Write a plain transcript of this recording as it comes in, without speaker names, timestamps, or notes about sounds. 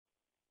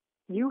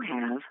You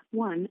have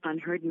one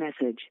unheard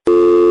message.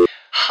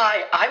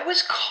 Hi, I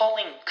was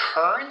calling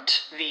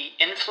Current, the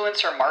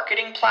influencer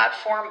marketing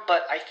platform,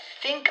 but I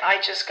think I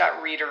just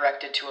got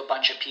redirected to a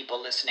bunch of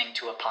people listening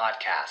to a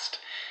podcast.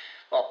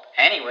 Well,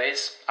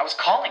 anyways, I was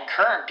calling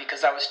Current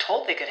because I was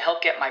told they could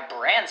help get my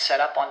brand set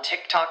up on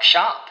TikTok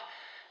Shop,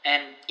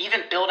 and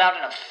even build out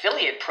an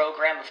affiliate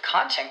program of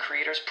content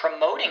creators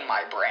promoting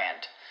my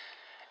brand,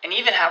 and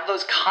even have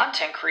those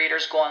content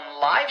creators go on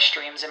live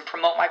streams and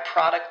promote my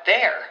product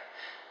there.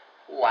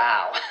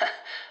 Wow,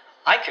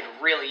 I could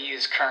really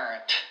use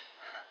Current.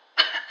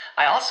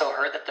 I also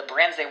heard that the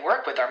brands they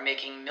work with are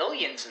making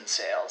millions in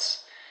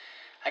sales.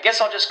 I guess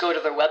I'll just go to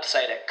their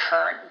website at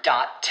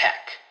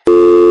current.tech.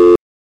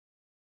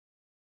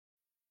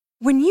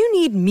 When you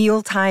need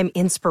mealtime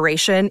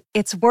inspiration,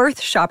 it's worth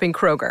shopping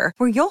Kroger,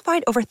 where you'll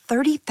find over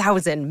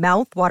 30,000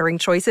 mouth-watering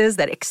choices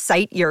that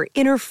excite your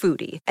inner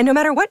foodie. And no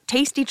matter what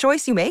tasty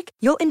choice you make,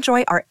 you'll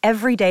enjoy our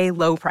everyday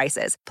low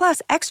prices,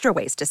 plus extra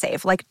ways to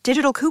save, like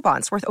digital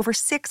coupons worth over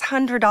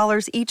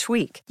 $600 each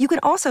week. You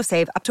can also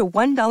save up to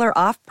 $1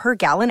 off per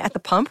gallon at the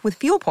pump with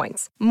fuel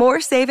points.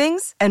 More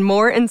savings and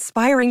more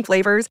inspiring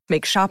flavors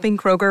make shopping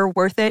Kroger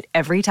worth it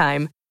every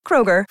time.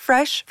 Kroger,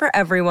 fresh for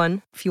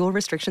everyone. Fuel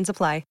restrictions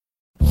apply.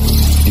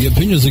 The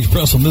opinions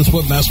expressed on this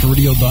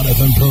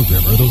WebmasterRadio.fm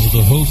program are those of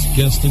the host,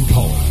 guests, and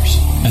callers,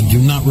 and do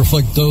not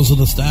reflect those of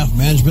the staff,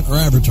 management, or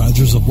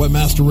advertisers of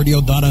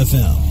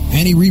WebmasterRadio.fm.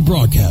 Any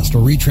rebroadcast or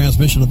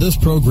retransmission of this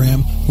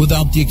program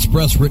without the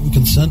express written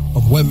consent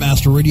of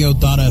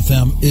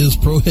WebmasterRadio.fm is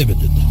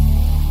prohibited.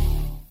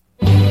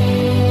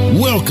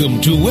 Welcome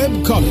to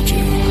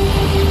Webcology.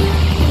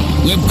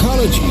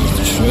 Webcology is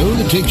the show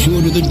that takes you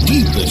into the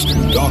deepest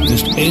and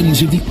darkest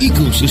ends of the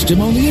ecosystem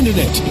on the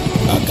internet.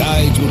 Our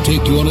guides will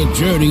take you on a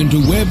journey into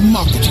web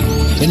marketing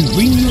and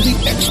bring you the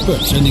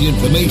experts and the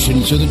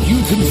information so that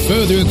you can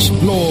further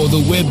explore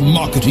the web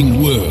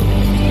marketing world.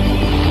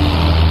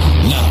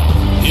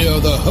 Now, here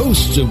are the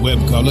hosts of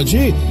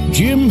Webcology,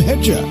 Jim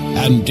Hedger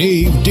and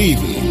Dave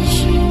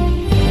Davies.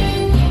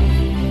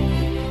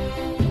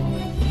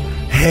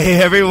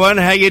 Hey everyone,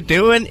 how you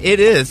doing? It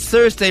is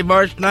Thursday,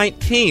 March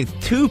 19th,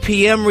 2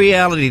 p.m.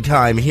 reality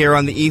time here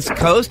on the East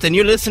Coast, and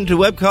you're listening to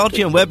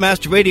Webcology on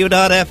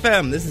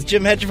WebmasterRadio.fm. This is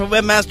Jim Hedger from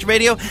Webmaster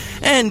Radio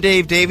and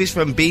Dave Davies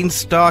from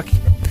Beanstalk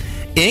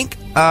Inc.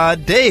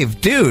 Dave,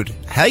 dude,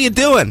 how you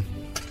doing?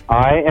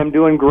 I am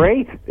doing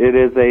great. It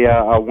is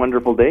a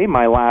wonderful day,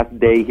 my last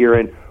day here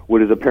in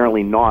what is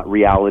apparently not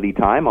reality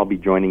time. I'll be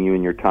joining you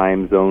in your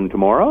time zone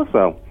tomorrow,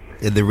 so...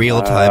 In the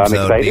real time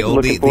zone, the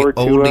only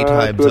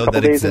time zone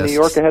that exists. In New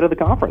York ahead of the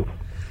conference.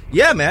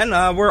 Yeah, man,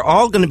 we're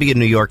all going to be in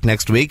New York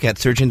next week at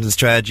Search Engine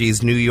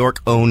Strategies New York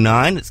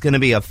 09. It's going to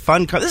be a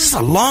fun this is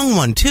a long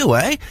one, too,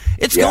 eh?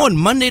 It's going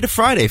Monday to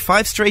Friday,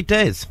 5 straight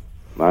days.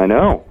 I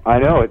know.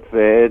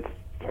 It's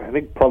I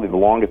think, probably the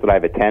longest that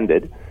I've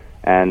attended.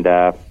 And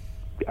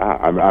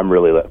I'm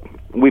really...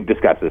 We've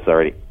discussed this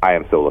already. I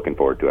am so looking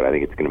forward to it. I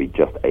think it's going to be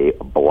just a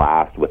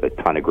blast with a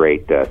ton of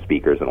great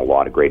speakers and a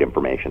lot of great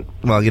information.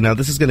 Well, you know,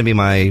 this is going to be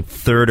my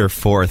third or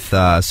fourth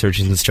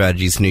Search Engine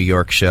Strategies New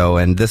York show,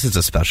 and this is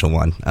a special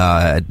one.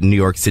 New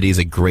York City is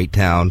a great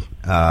town.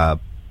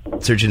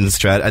 Search Engine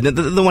Strategies...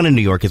 The one in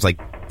New York is like...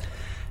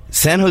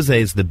 San Jose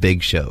is the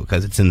big show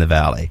because it's in the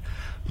Valley.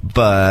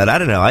 But, I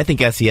don't know, I think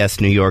SES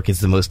New York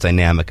is the most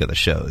dynamic of the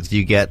shows.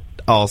 You get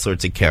all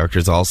sorts of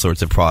characters, all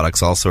sorts of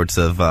products, all sorts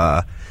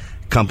of...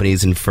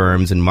 companies and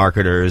firms and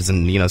marketers,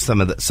 and you know,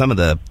 some of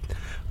the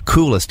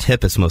coolest,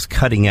 hippest, most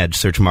cutting edge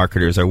search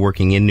marketers are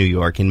working in New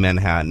York, in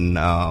Manhattan.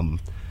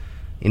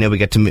 You know, we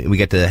get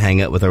to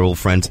hang out with our old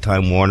friends at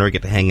Time Warner,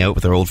 get to hang out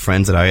with our old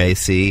friends at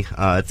IAC.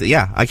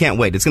 I can't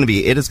wait. It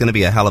is going to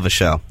be a hell of a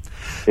show.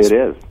 It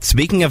is.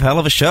 Speaking of hell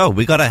of a show,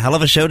 we got a hell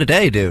of a show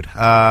today, dude. We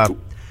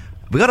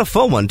got a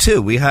full one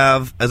too. We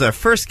have as our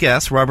first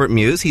guest Robert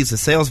Muse. He's a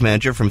sales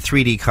manager from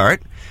 3D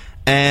Cart.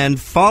 And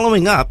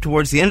following up,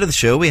 towards the end of the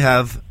show, we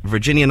have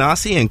Virginia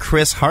Nossi and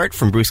Chris Hart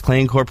from Bruce Clay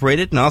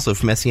Incorporated, and also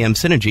from SEM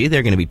Synergy.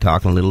 They're going to be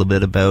talking a little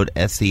bit about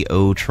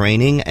SEO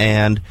training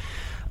and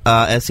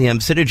SEM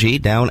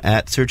Synergy down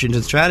at Search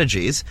Engine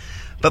Strategies.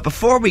 But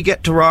before we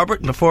get to Robert,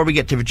 and before we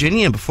get to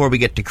Virginia, and before we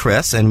get to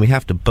Chris, and we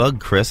have to bug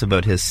Chris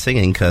about his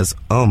singing, because,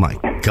 oh my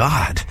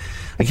God,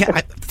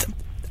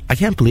 I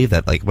can't believe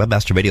that like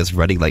Webmaster Radio is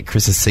running like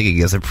Chris is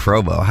singing as a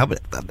promo.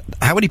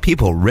 How many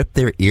people rip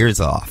their ears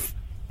off?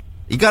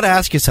 You got to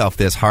ask yourself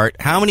this, Hart.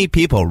 How many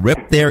people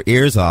rip their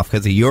ears off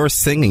because of your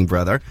singing,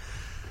 brother?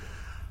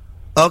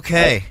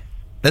 Okay,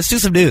 let's do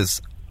some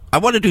news. I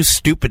want to do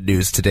stupid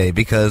news today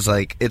because,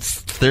 like, it's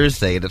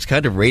Thursday and it's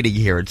kind of raining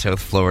here in South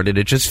Florida, and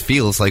it just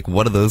feels like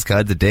one of those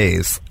kinds of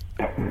days.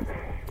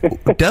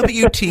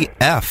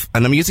 WTF,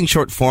 and I'm using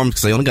short forms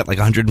because I only got like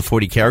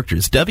 140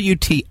 characters.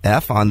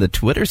 WTF on the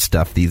Twitter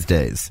stuff these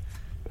days.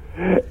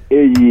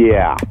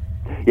 Yeah,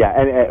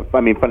 and I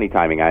mean, funny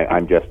timing.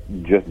 I'm just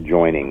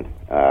joining,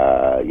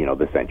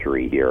 the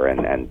century here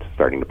and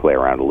starting to play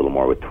around a little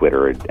more with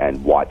Twitter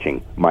and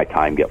watching my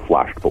time get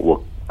flushed. But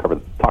we'll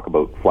talk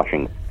about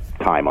flushing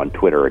time on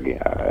Twitter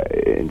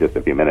in just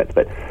a few minutes.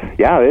 But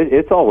yeah,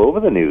 it's all over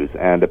the news,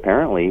 and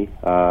apparently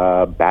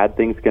bad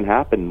things can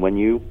happen when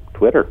you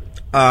Twitter.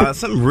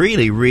 Some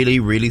really, really,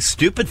 really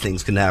stupid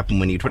things can happen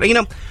when you Twitter. You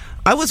know,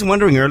 I was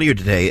wondering earlier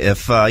today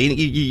if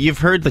you've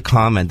heard the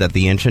comment that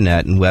the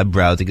internet and web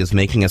browsing is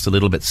making us a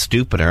little bit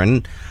stupider,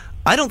 and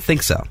I don't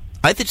think so.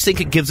 I just think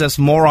it gives us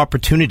more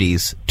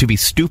opportunities to be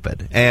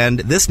stupid. And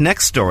this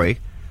next story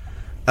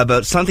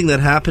about something that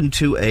happened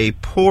to a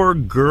poor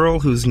girl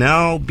who's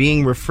now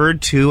being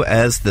referred to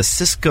as the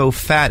Cisco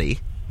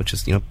fatty, which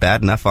is,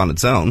 bad enough on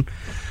its own.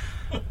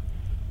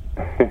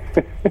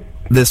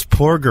 This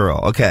poor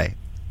girl. Okay.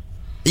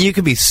 You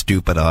can be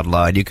stupid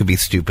online. You can be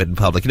stupid in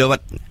public. You know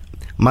what?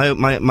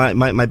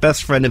 My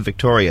best friend in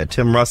Victoria,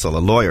 Tim Russell, a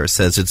lawyer,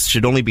 says it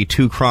should only be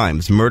 2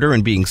 crimes, murder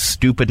and being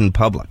stupid in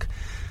public.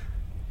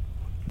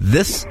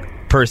 This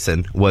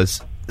person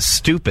was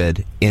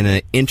stupid in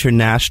an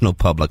international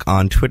public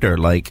on Twitter.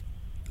 Like,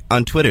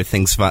 on Twitter,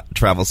 things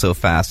travel so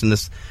fast. And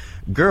this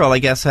girl, I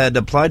guess, had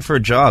applied for a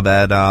job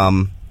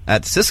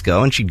at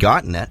Cisco, and she'd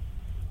gotten it.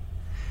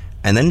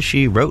 And then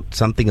she wrote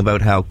something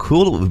about how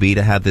cool it would be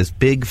to have this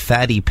big,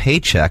 fatty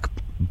paycheck,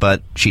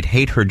 but she'd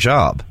hate her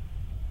job.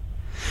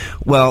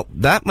 Well,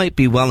 that might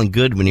be well and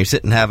good when you're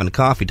sitting having a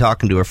coffee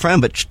talking to a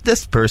friend, but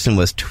this person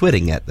was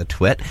twitting at the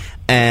twit,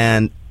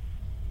 and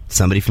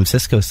somebody from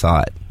Cisco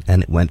saw it,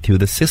 and it went through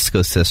the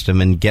Cisco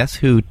system, and guess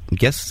who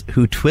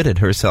twitted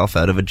herself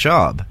out of a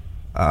job?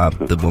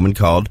 The woman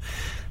called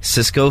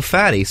Cisco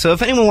Fatty. So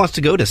if anyone wants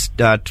to go to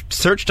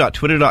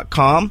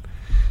search.twitter.com,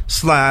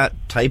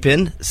 type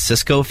in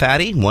Cisco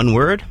Fatty, one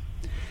word,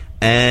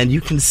 and you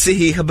can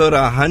see about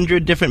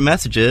 100 different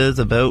messages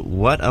about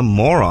what a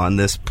moron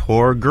this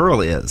poor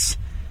girl is.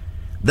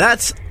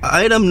 That's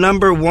item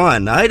number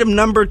 1. Item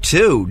number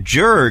 2,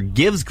 juror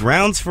gives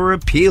grounds for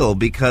appeal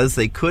because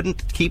they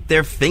couldn't keep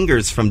their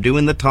fingers from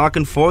doing the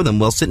talking for them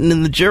while sitting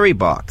in the jury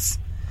box.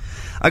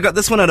 I got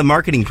this one out of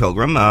Marketing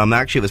Pilgrim.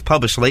 Actually, it was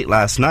published late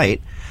last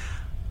night.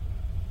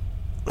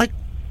 Like,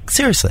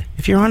 seriously,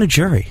 if you're on a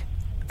jury,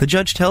 the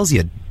judge tells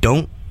you,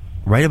 don't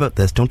write about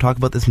this, don't talk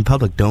about this in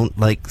public, don't,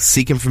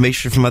 seek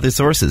information from other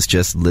sources,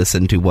 just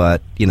listen to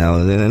what,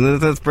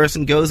 this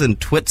person goes and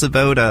twits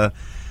about a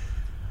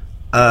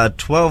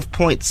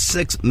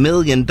 $12.6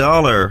 million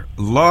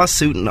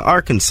lawsuit in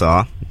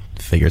Arkansas.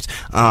 Figures.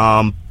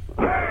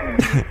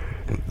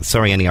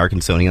 Sorry, any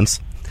Arkansonians.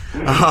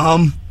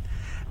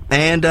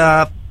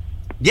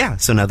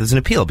 So now there's an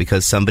appeal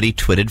because somebody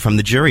twitted from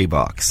the jury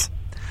box.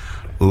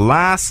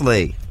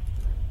 Lastly,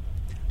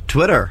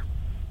 Twitter.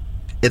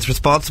 It's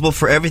responsible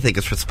for everything.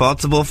 It's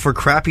responsible for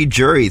crappy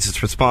juries.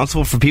 It's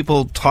responsible for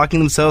people talking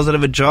themselves out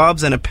of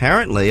jobs. And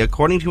apparently,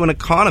 according to an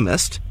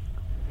economist,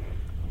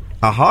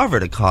 a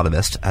Harvard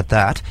economist at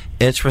that,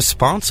 it's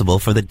responsible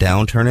for the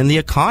downturn in the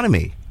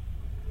economy.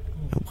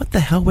 What the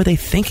hell were they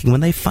thinking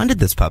when they funded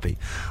this puppy?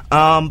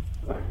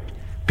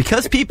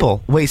 Because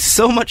people waste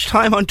so much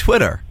time on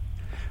Twitter,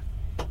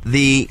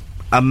 the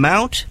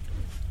amount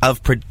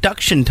of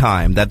production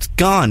time that's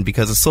gone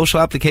because of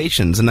social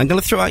applications, and I'm going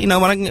to throw out,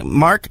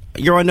 Mark,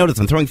 you're on notice,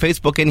 I'm throwing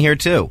Facebook in here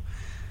too.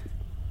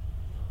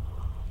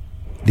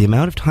 The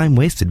amount of time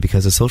wasted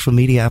because of social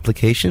media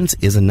applications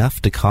is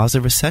enough to cause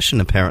a recession,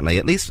 apparently,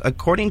 at least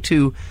according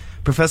to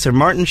Professor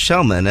Martin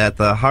Shellman at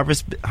the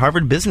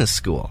Harvard Business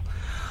School.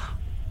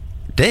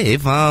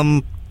 Dave,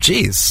 who'd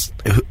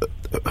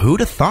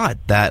have thought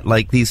that,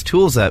 these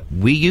tools that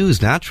we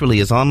use naturally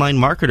as online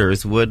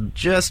marketers would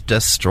just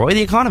destroy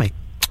the economy?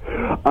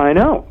 I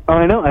know.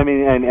 I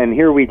mean, and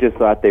here we just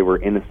thought they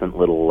were innocent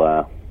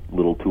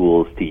little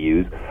tools to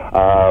use.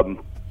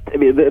 I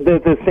mean,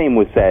 the same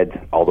was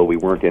said, although we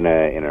weren't in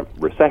a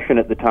recession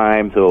at the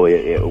time, so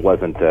it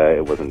wasn't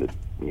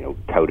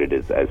touted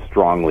as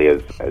strongly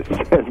as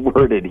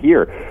worded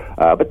here.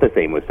 But the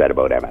same was said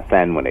about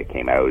MSN when it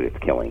came out. It's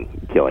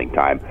killing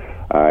time.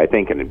 I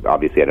think, and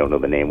obviously I don't know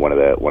the name. One of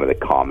the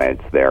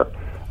comments there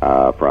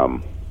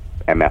from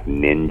MF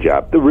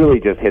Ninja that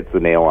really just hits the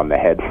nail on the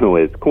head. So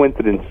is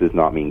coincidence does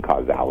not mean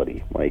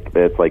causality.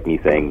 It's like me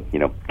saying,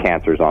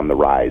 cancer's on the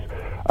rise.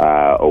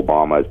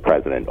 Obama is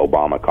president.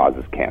 Obama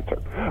causes cancer,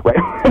 right?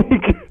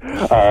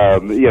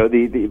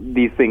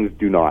 These things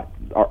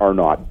are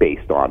not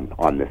based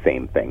on the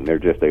same thing. They're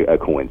just a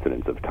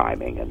coincidence of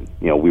timing, and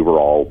we were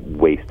all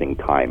wasting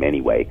time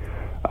anyway.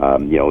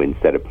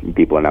 Instead of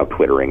people are now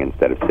twittering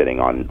instead of sitting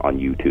on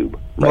YouTube,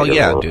 right? Well,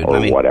 yeah, or dude. I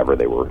mean, whatever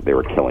they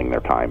were killing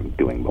their time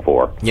doing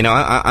before.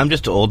 I'm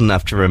just old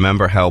enough to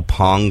remember how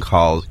Pong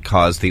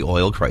caused the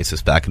oil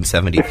crisis back in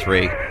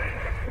 '73.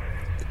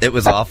 It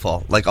was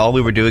awful. All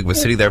we were doing was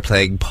sitting there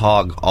playing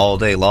Pong all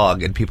day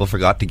long, and people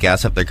forgot to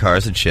gas up their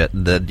cars and shit.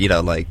 And then,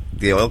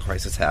 the oil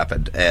crisis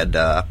happened, and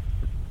I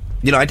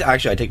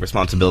take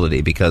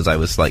responsibility because I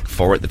was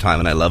 4 at the time,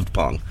 and I loved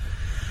Pong.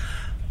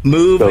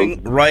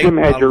 Moving right Jim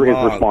Hedger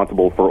along. is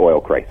responsible for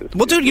oil crisis.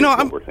 Well, dude,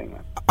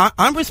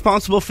 I'm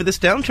responsible for this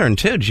downturn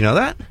too. Did you know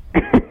that?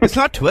 It's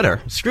not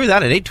Twitter. Screw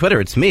that. It ain't Twitter.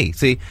 It's me.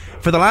 See,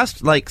 for the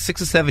last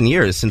 6 or 7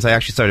 years since I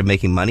actually started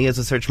making money as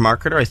a search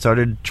marketer, I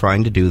started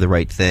trying to do the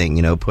right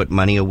thing. Put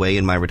money away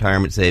in my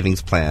retirement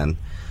savings plan.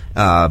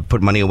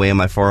 Put money away in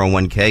my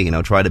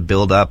 401k. Try to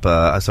build up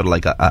a sort of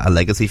like a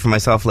legacy for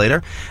myself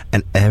later.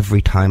 And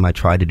every time I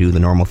try to do the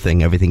normal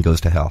thing, everything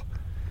goes to hell.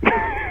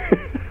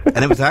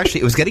 And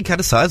it was getting kind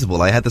of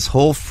sizable. I had this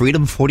whole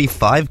Freedom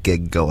 45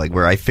 gig going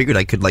where I figured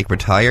I could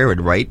retire and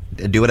write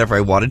and do whatever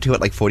I wanted to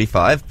at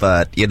 45.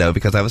 But,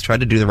 because I was trying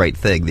to do the right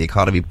thing, the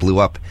economy blew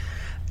up.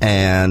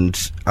 And,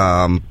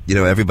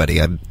 everybody,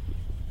 I'm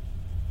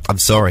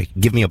sorry.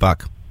 Give me a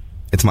buck.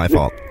 It's my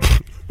fault.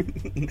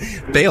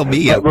 Bail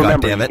me out,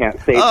 goddammit. Can't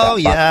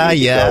save that Go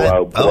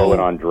out, blow it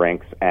on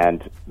drinks,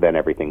 and then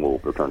everything will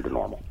return to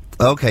normal.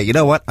 Okay, you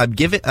know what? I'm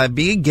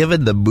being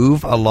given the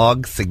move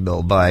along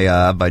signal by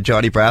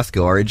Johnny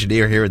Brasco, our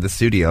engineer here in the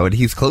studio, and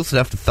he's close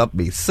enough to thump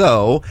me.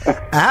 So,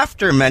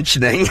 after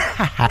mentioning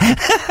that,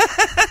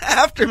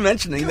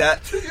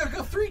 you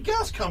got 3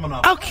 guests coming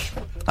up. Okay,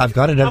 I've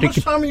got it under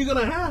control. How much time are you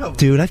going to have?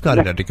 Dude, I've got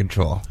it under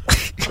control.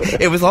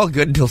 It was all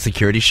good until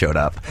security showed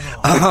up.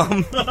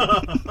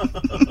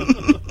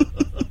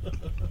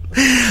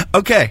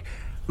 Okay.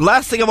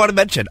 Last thing I want to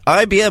mention,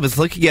 IBM is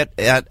looking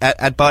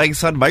at buying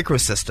Sun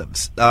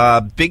Microsystems.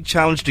 Big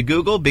challenge to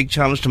Google, big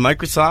challenge to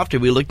Microsoft. Are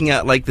we looking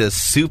at this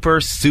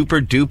super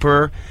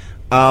duper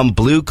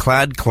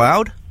blue-clad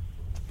cloud?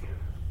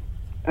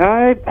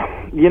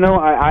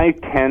 I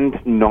tend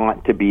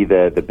not to be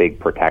the big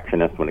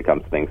protectionist when it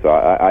comes to things, so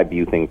I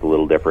view things a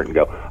little different and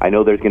go, I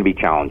know there's going to be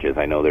challenges.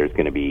 I know there's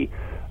going to be,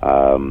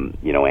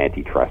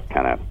 antitrust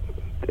kind of.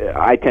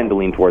 I tend to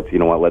lean towards,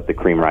 let the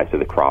cream rise to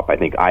the crop. I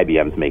think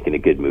IBM's making a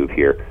good move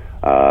here.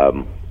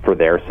 For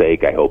their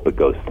sake, I hope it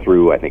goes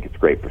through. I think it's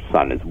great for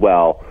Sun as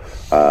well.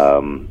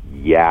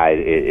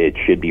 It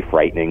should be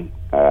frightening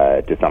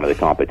to some of the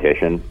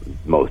competition,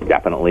 most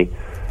definitely.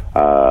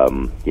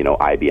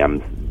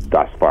 IBM's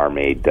thus far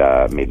made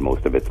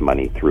most of its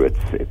money through its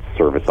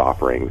service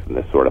offerings and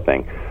this sort of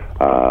thing.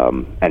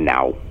 And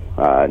now,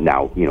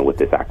 with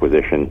this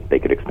acquisition, they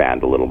could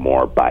expand a little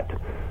more, but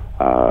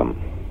I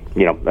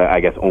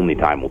guess only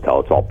time will tell.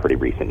 It's all pretty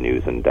recent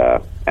news, and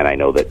I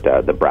know that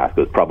the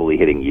Brasco is probably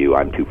hitting you.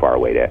 I'm too far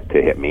away to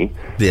hit me.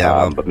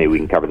 Yeah, but maybe we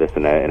can cover this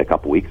in a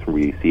couple weeks when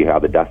we see how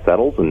the dust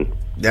settles. And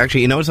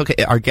actually, it's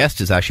okay. Our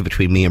guest is actually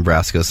between me and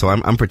Brasco, so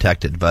I'm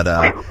protected. But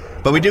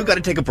we do got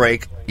to take a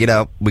break. We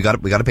got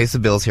to pay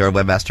some bills here on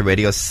Webmaster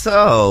Radio.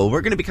 So we're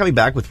going to be coming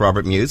back with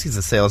Robert Muse. He's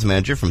a sales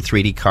manager from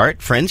 3D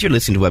Cart. Friends, you're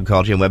listening to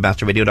Webcology on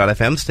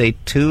WebmasterRadio.fm. Stay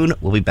tuned.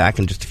 We'll be back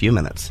in just a few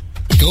minutes.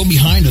 Go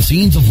behind the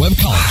scenes of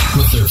Webcology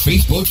with their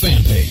Facebook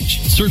fan page.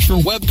 Search for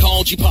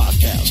Webcology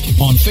Podcast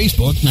on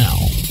Facebook now.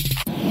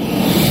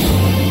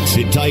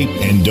 Sit tight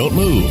and don't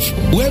move.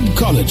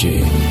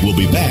 Webcology. We'll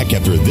be back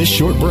after this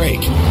short break.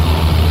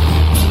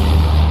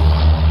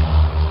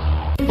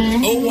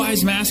 Oh,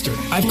 wise master,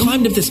 I've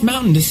climbed up this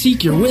mountain to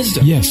seek your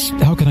wisdom. Yes,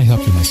 how can I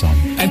help you, my son?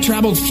 I've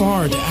traveled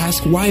far to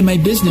ask why my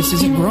business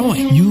isn't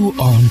growing. You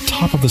are on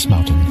top of this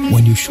mountain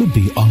when you should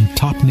be on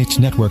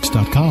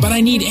TopNicheNetworks.com. But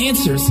I need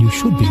answers. You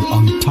should be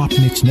on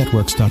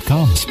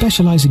TopNicheNetworks.com,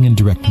 specializing in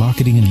direct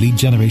marketing and lead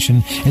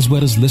generation as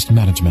well as list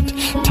management.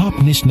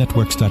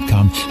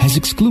 TopNicheNetworks.com has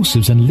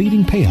exclusives and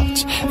leading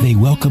payouts. They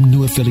welcome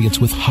new affiliates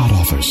with hot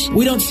offers.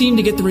 We don't seem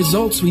to get the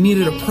results we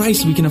need at a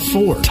price we can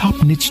afford.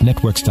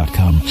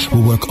 TopNicheNetworks.com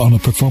will work on a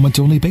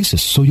performance-only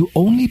basis, so you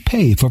only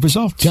pay for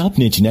results.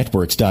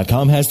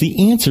 TopNicheNetworks.com has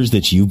the answers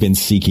that you've been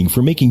seeking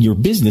for making your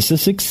business a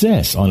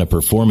success on a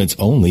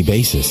performance-only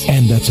basis.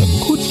 And that's a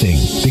good thing,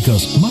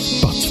 because my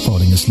butt's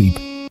falling asleep.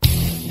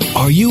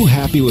 Are you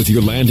happy with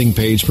your landing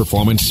page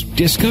performance?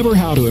 Discover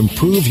how to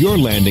improve your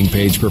landing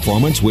page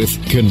performance with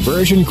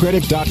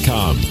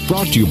ConversionCritic.com.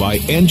 Brought to you by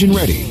Engine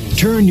Ready.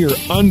 Turn your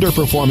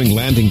underperforming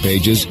landing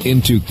pages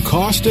into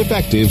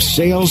cost-effective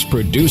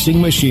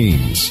sales-producing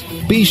machines.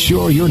 Be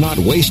sure you're not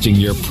wasting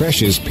your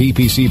precious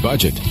PPC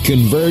budget.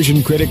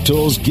 Conversion Critic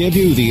tools give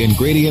you the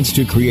ingredients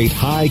to create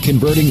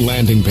high-converting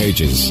landing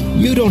pages.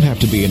 You don't have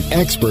to be an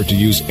expert to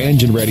use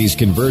Engine Ready's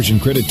Conversion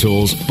Critic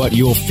tools, but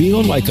you'll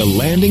feel like a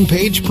landing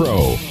page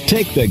pro.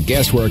 Take the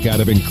guesswork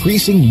out of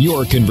increasing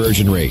your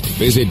conversion rate.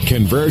 Visit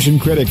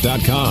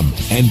ConversionCritic.com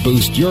and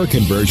boost your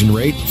conversion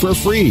rate for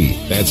free.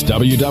 That's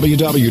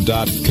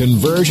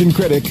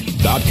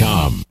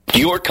www.ConversionCritic.com.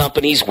 Your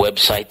company's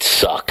website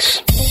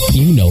sucks.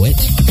 You know it.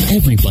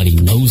 Everybody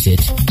knows it.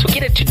 So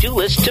get a to-do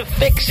list to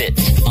fix it.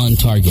 On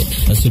Target,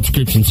 a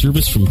subscription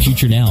service from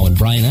Future Now and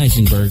Brian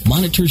Eisenberg,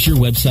 monitors your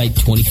website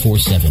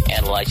 24/7.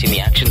 Analyzing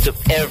the actions of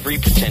every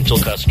potential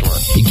customer.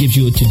 It gives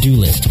you a to-do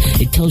list.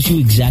 It tells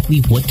you exactly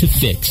what to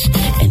fix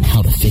and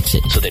how to fix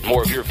it. So that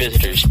more of your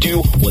visitors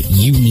do what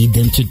you need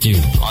them to do.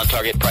 On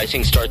Target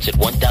pricing starts at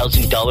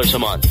 $1,000 a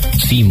month.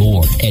 See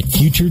more at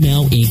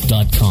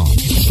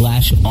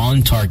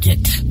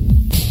FutureNowInc.com/OnTarget.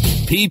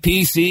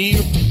 PPC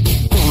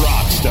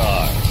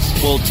Rockstars.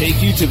 will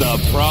take you to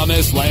the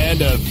promised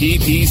land of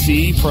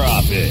PPC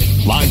profit.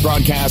 Live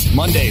broadcast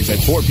Mondays at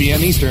 4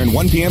 p.m. Eastern,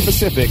 1 p.m.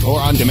 Pacific, or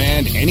on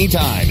demand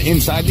anytime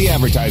inside the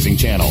advertising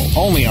channel.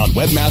 Only on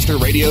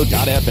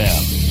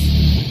webmasterradio.fm.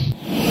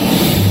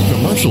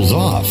 Commercials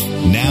off.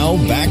 Now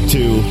back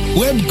to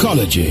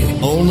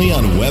Webcology, only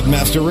on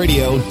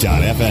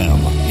webmasterradio.fm.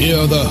 Here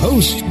are the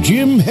hosts,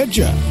 Jim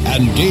Hedger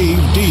and Dave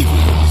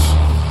Davies.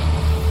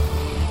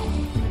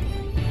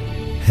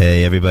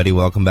 Hey everybody,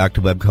 welcome back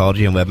to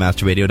Webcology on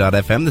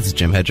webmasterradio.fm. This is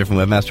Jim Hedger from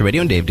Webmaster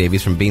Radio and Dave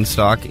Davies from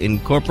Beanstalk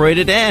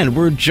Incorporated, and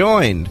we're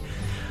joined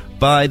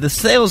by the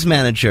sales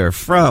manager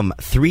from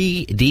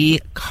 3D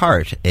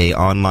Cart, a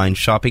online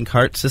shopping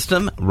cart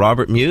system,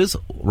 Robert Muse.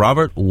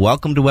 Robert,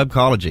 welcome to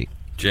Webcology.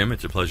 Jim,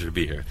 it's a pleasure to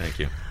be here. Thank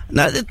you.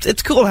 Now,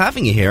 it's cool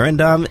having you here,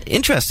 and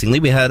interestingly,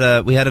 we had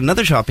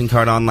another shopping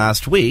cart on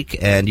last week,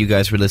 and you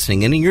guys were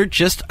listening in, and you're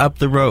just up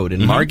the road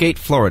in Margate,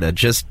 Florida,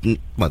 just,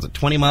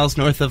 20 miles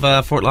north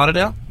of Fort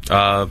Lauderdale?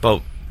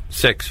 About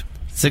 6.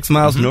 6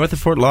 miles north of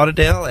Fort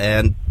Lauderdale,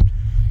 and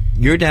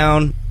you're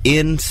down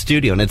in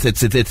studio, and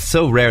it's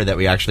so rare that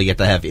we actually get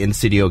to have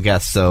in-studio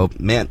guests, so,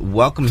 man,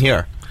 welcome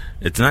here.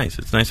 It's nice.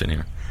 It's nice in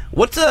here.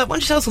 Why don't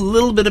you tell us a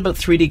little bit about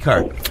 3D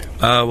Cart?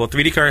 Well,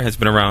 3D Cart has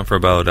been around for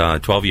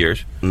about 12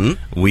 years.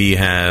 Mm-hmm.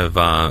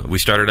 We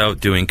started out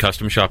doing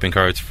custom shopping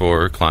carts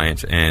for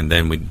clients, and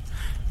then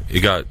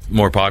it got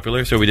more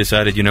popular, so we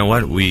decided, you know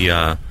what, we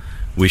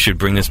should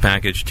bring this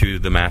package to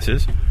the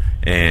masses.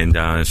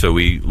 And so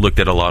we looked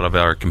at a lot of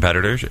our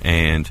competitors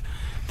and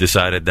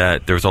decided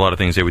that there was a lot of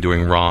things they were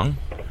doing wrong,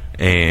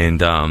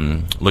 and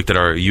looked at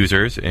our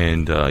users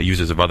and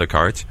users of other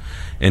carts,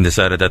 and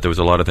decided that there was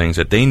a lot of things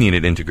that they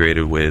needed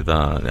integrated with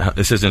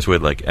assistance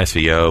with, like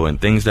SEO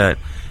and things that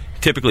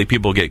typically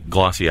people get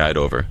glossy-eyed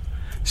over.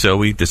 So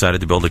we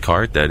decided to build a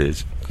cart that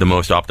is the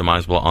most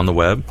optimizable on the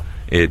web.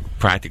 It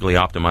practically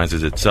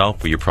optimizes itself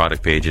for your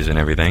product pages and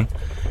everything.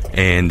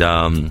 And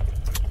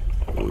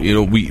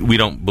we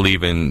don't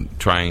believe in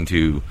trying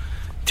to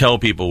tell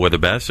people we're the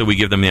best, so we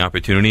give them the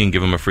opportunity and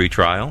give them a free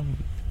trial.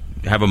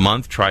 Have a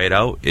month, try it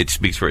out. It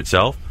speaks for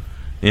itself,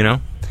 Now,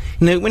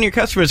 when your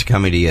customers are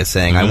coming to you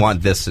saying, I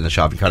want this in a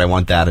shopping cart, I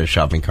want that in a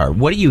shopping cart,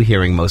 what are you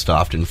hearing most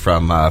often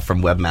from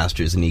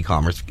webmasters and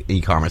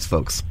e-commerce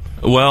folks?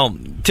 Well,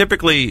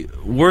 typically,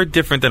 we're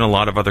different than a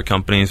lot of other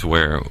companies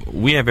where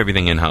we have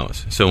everything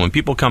in-house. So when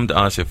people come to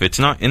us, if it's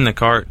not in the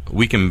cart,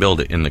 we can build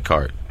it in the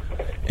cart.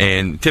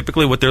 And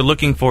typically what they're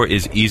looking for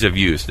is ease of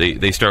use.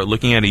 They start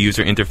looking at a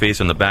user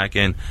interface on the back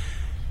end,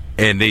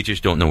 and they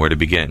just don't know where to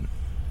begin.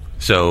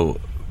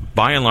 So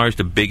by and large,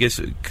 the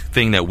biggest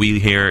thing that we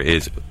hear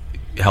is,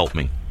 help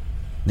me.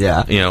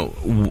 Yeah.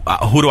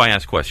 Who do I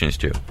ask questions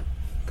to?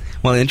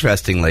 Well,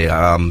 interestingly,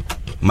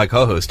 my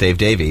co-host, Dave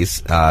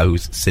Davies,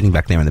 who's sitting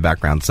back there in the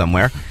background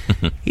somewhere,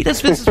 he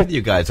does business with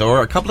you guys,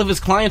 or a couple of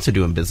his clients are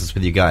doing business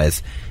with you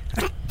guys.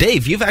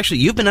 Dave,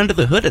 you've been under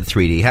the hood at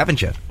 3D,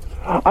 haven't you?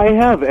 I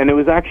have, and it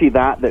was actually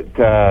that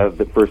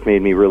first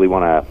made me really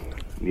want to,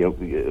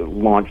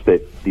 launch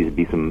that these would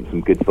be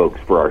some good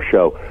folks for our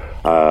show.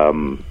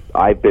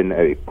 I've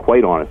been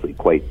quite honestly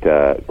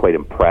quite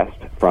impressed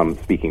from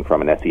speaking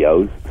from an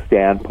SEO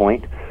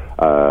standpoint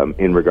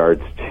in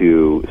regards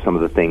to some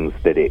of the things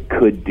that it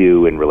could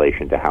do in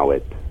relation to how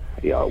it,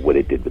 what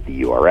it did with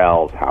the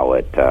URLs, how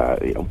it,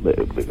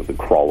 the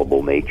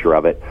crawlable nature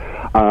of it.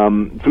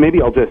 So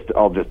maybe I'll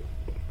just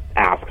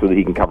ask so that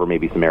he can cover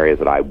maybe some areas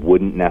that I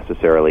wouldn't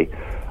necessarily.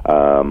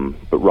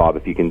 But Rob,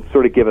 if you can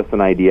sort of give us an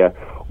idea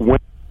when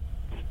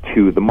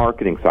to the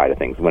marketing side of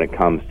things, when it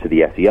comes to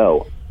the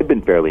SEO, I've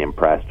been fairly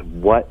impressed.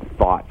 What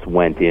thoughts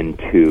went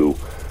into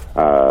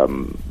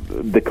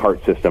the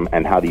cart system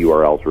and how the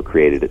URLs were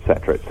created, et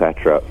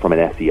cetera, from an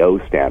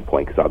SEO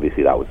standpoint? Because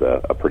obviously that was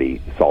a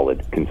pretty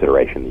solid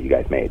consideration that you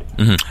guys made.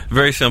 Mm-hmm.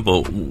 Very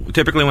simple.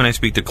 Typically when I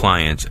speak to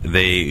clients,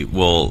 they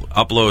will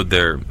upload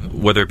their,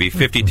 whether it be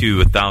 50 to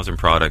 1,000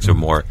 products or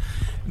more,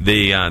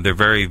 they're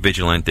very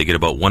vigilant. They get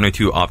about 1 or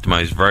 2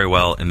 optimized very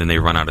well, and then they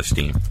run out of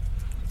steam.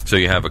 So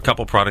you have a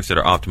couple products that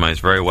are optimized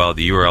very well,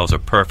 the URLs are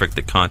perfect,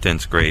 the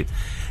content's great,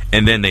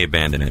 and then they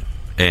abandon it.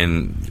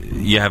 And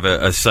you have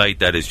a site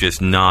that is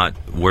just not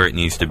where it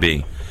needs to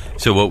be.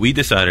 So what we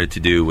decided to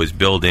do was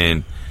build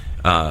in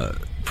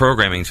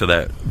programming so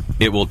that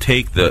it will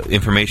take the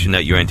information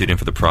that you entered in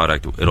for the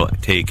product, it'll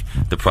take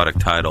the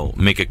product title,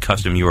 make a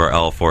custom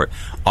URL for it,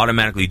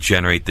 automatically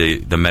generate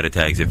the meta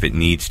tags if it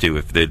needs to,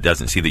 if it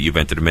doesn't see that you've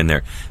entered them in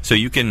there. So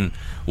you can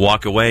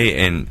walk away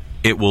and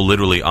it will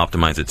literally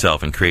optimize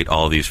itself and create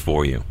all of these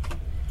for you.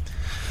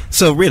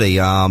 So really,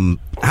 I'm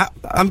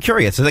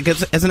curious, as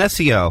an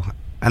SEO,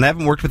 and I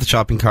haven't worked with the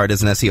shopping cart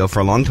as an SEO for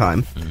a long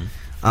time,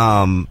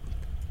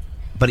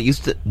 but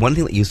one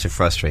thing that used to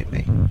frustrate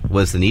me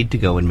was the need to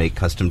go and make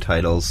custom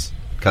titles,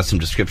 custom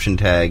description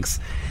tags,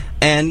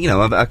 and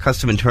a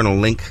custom internal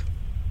link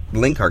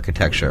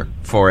architecture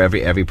for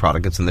every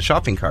product that's in the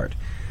shopping cart.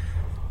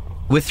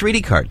 With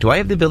 3D Cart, do I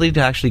have the ability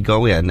to actually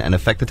go in and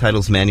affect the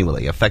titles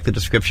manually, affect the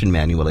description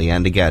manually,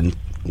 and again,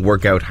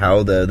 work out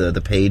how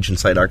the page and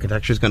site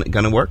architecture is going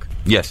to work?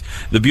 Yes.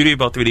 The beauty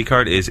about 3D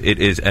Cart is it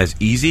is as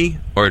easy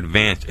or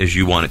advanced as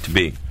you want it to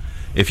be.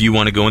 If you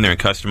want to go in there and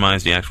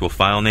customize the actual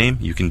file name,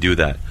 you can do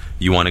that.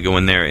 You want to go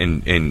in there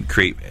and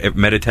create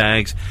meta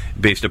tags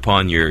based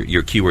upon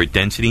your keyword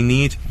density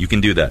needs, you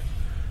can do that.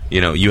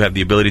 You have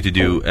the ability to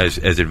do as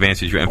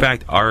advanced as you. In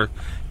fact, our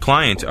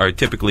clients are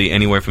typically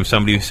anywhere from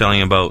somebody who's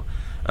selling about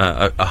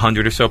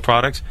 100 or so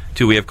products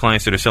to we have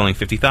clients that are selling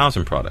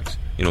 50,000 products.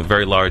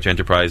 Very large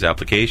enterprise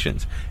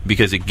applications,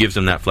 because it gives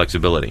them that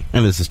flexibility.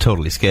 And this is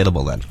totally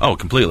scalable then. Oh,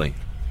 completely.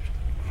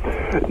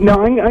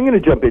 Now, I'm going to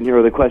jump in here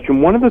with a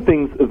question. One of the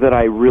things that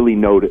I really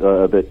note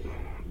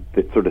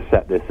that sort of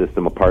set this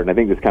system apart, and I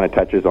think this kind of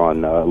touches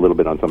on a little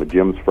bit on some of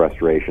Jim's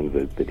frustrations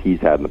that he's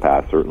had in the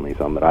past, certainly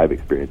some that I've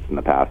experienced in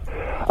the past,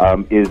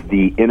 is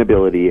the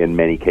inability in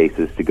many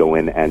cases to go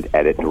in and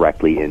edit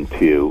directly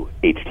into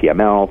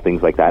HTML,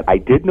 things like that. I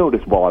did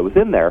notice while I was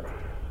in there,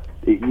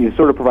 you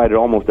sort of provided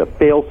almost a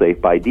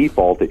fail-safe. By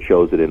default, it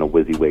shows it in a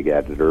WYSIWYG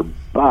editor,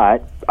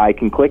 but I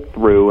can click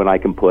through and I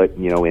can put,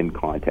 in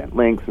content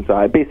links, and so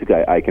I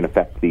can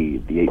affect the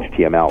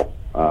HTML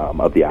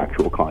of the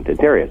actual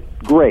content areas.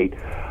 Great.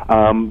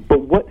 But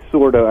what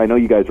sort of, I know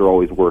you guys are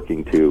always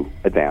working to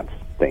advance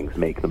things,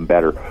 make them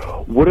better.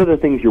 What are the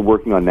things you're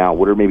working on now?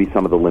 What are maybe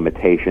some of the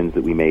limitations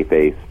that we may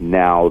face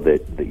now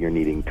that you're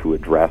needing to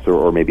address,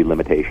 or maybe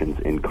limitations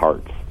in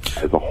carts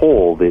as a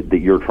whole that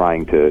you're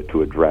trying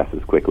to address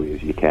as quickly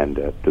as you can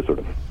to sort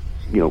of,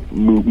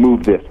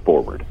 move this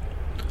forward?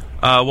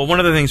 Well, one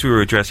of the things we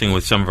were addressing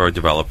with some of our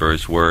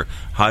developers were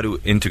how to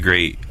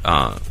integrate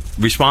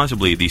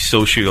responsibly the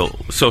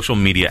social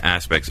media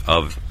aspects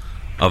of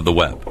the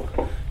web.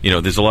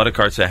 There's a lot of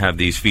carts that have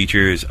these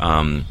features.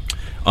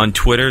 On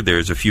Twitter,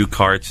 there's a few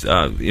carts,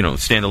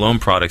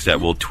 standalone products that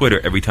will Twitter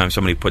every time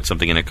somebody puts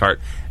something in a cart.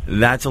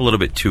 That's a little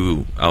bit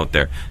too out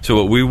there. So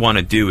what we want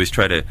to do is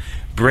try to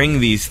bring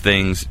these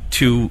things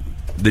to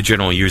the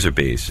general user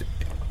base.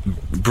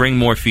 Bring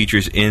more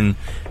features in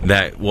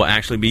that will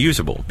actually be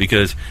usable,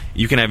 because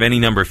you can have any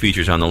number of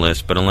features on the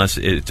list, but unless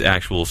it's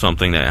actual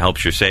something that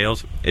helps your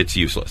sales, it's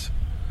useless.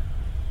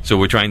 So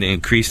we're trying to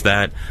increase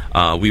that.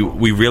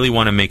 We really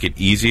want to make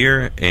it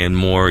easier and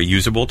more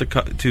usable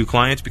to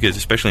clients, because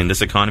especially in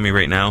this economy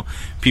right now,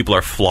 people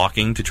are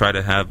flocking to try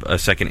to have a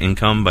second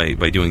income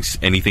by doing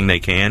anything they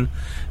can.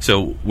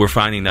 So we're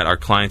finding that our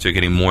clients are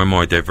getting more and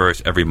more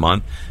diverse every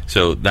month.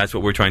 So that's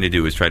what we're trying to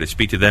do, is try to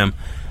speak to them.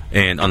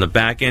 And on the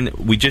back end,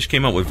 we just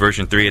came out with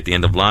version 3 at the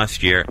end of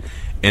last year,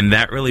 and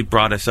that really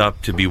brought us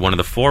up to be one of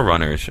the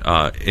forerunners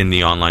in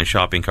the online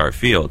shopping cart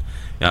field.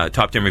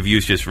 Top 10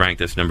 Reviews just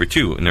ranked us number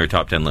 2 in their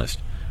top 10 list,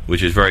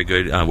 which is very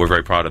good. We're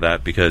very proud of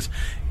that, because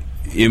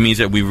it means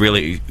that we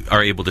really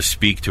are able to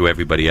speak to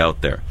everybody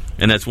out there.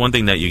 And that's one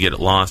thing that you get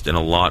lost in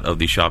a lot of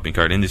the shopping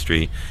cart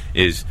industry,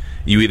 is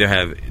you either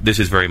have, this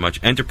is very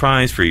much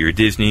enterprise for your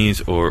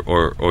Disneys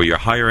or your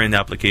higher end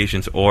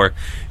applications, or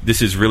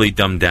this is really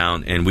dumbed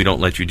down and we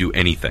don't let you do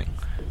anything.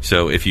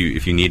 So if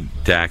you need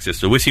to access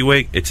the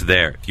WYSIWYG, it's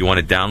there. If you want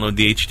to download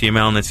the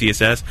HTML and the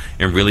CSS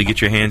and really get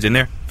your hands in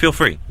there, feel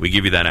free. We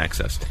give you that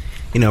access.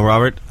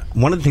 Robert,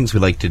 one of the things we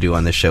like to do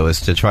on this show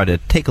is to try to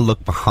take a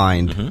look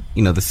behind,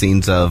 the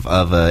scenes of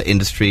an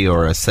industry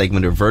or a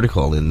segment or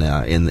vertical in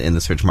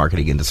the search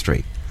marketing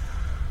industry.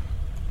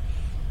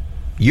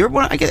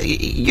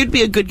 You'd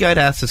be a good guy to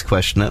ask this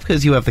question of,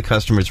 because you have the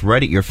customers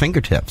right at your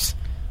fingertips.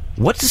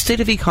 What's the state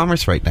of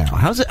e-commerce right now?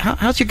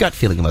 How's your gut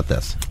feeling about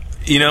this?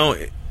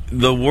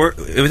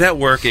 It was at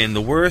work, and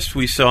the worst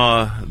we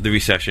saw the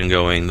recession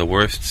going, the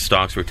worst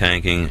stocks were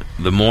tanking,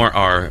 the more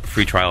our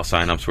free trial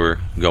signups were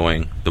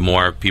going, the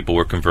more people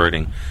were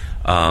converting.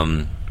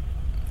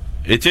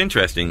 It's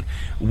interesting.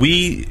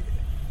 We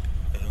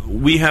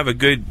have a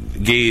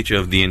good gauge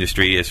of the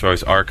industry as far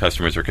as our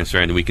customers are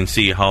concerned. We can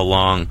see how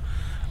long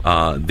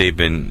they've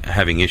been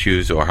having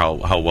issues, or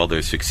how well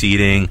they're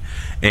succeeding.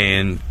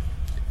 And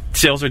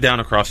sales are down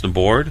across the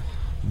board,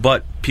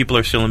 but people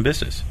are still in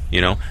business.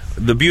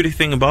 The beauty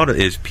thing about it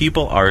is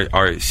people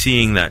are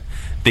seeing that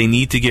they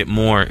need to get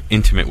more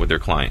intimate with their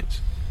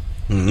clients.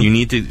 Mm-hmm. You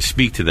need to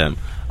speak to them.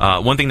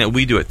 One thing that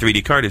we do at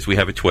 3D Cart is we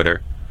have a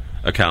Twitter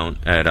account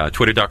at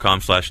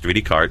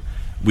twitter.com/3dcart.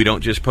 We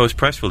don't just post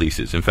press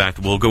releases. In fact,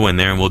 we'll go in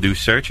there and we'll do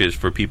searches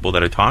for people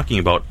that are talking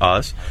about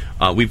us.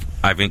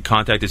 I've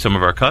contacted some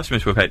of our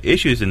customers who have had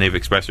issues, and they've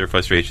expressed their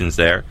frustrations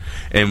there,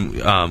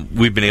 and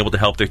we've been able to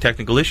help their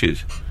technical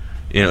issues.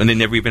 And they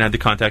never even had to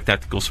contact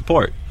technical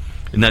support.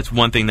 And that's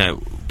one thing that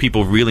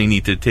people really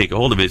need to take a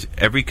hold of, is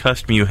every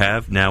customer you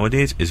have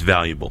nowadays is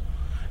valuable,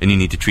 and you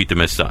need to treat them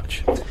as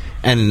such.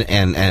 And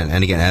again,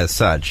 as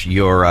such,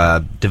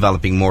 you're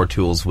developing more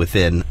tools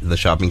within the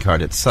shopping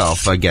cart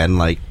itself. Again,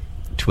 like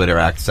Twitter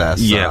access.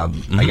 Yeah.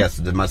 I guess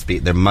you must be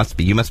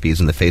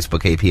using the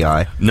Facebook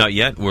API. Not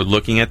yet. We're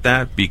looking at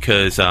that,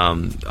 because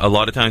a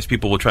lot of times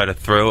people will try to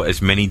throw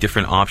as many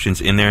different options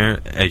in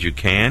there as you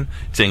can,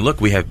 saying,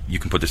 look, you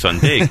can put this on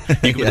big.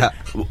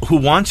 Who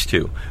wants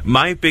to?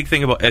 My big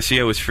thing about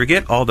SEO is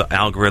forget all the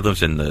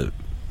algorithms and the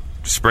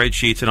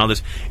spreadsheets and all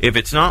this. If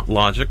it's not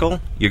logical,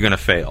 you're going to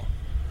fail.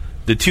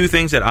 The two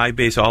things that I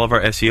base all of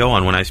our SEO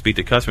on when I speak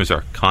to customers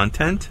are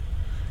content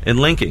and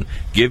linking.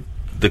 Give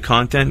the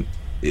content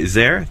is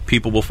there,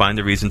 people will find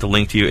a reason to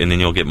link to you, and then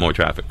you'll get more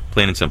traffic.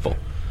 Plain and simple.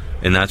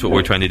 And that's what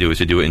we're trying to do, is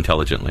to do it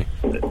intelligently.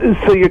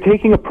 So you're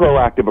taking a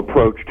proactive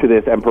approach to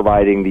this and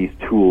providing these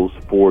tools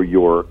for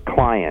your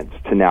clients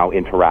to now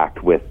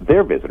interact with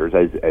their visitors,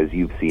 as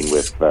you've seen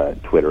with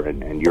Twitter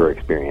and your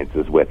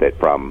experiences with it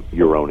from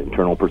your own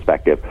internal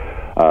perspective,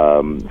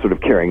 sort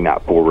of carrying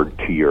that forward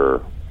to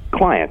your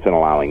clients and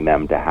allowing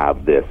them to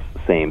have this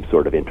same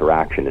sort of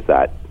interaction. Is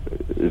that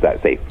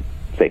safe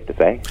to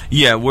say?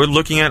 Yeah, we're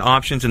looking at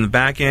options in the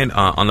back end.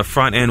 On the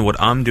front end, what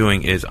I'm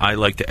doing is I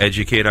like to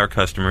educate our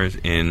customers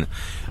in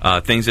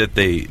things that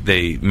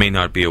they may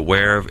not be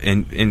aware of,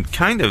 and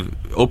kind of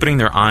opening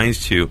their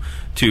eyes to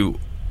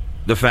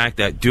the fact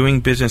that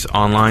doing business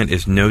online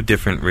is no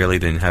different really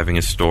than having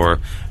a store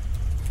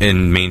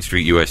in Main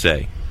Street,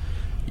 USA.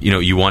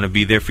 You want to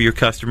be there for your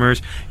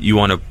customers. You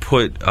want to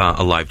put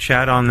a live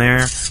chat on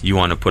there. You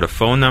want to put a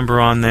phone number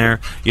on there.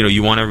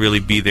 You want to really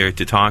be there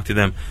to talk to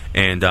them.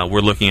 And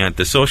we're looking at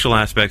the social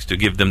aspects to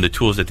give them the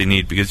tools that they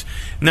need, because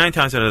 9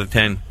 times out of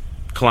 10,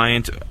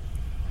 clients,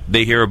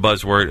 they hear a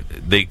buzzword,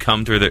 they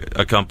come to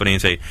a company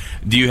and say,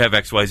 do you have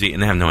XYZ?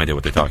 And they have no idea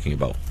what they're talking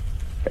about.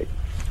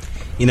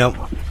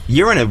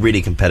 You're in a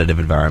really competitive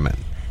environment.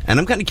 And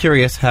I'm kind of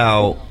curious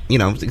how,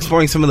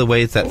 exploring some of the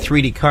ways that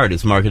 3D Cart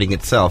is marketing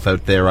itself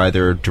out there,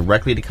 either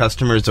directly to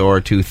customers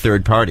or to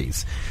third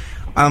parties.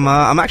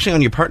 I'm actually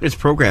on your partners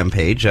program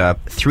page,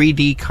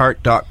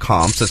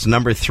 3dcart.com, so it's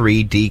number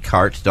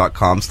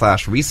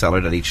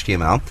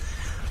 3dcart.com/reseller.html.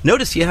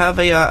 Notice you have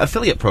a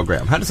affiliate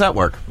program. How does that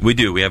work? We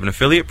do. We have an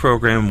affiliate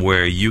program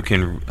where you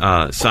can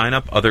sign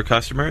up other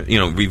customers,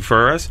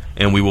 refer us,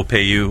 and we will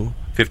pay you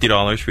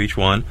 $50 for each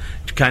one,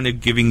 kind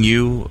of giving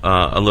you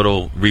a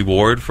little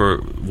reward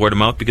for word of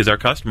mouth, because our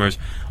customers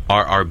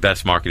are our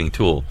best marketing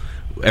tool.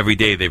 Every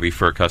day they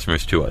refer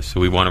customers to us,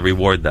 so we want to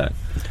reward that.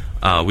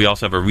 We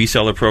also have a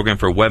reseller program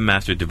for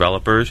webmaster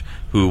developers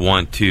who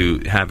want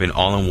to have an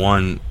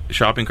all-in-one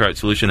shopping cart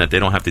solution that they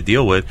don't have to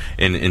deal with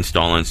in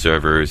installing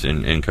servers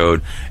and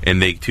code, and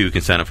they too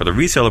can sign up for the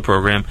reseller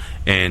program,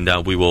 and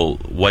we will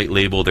white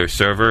label their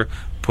server,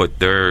 put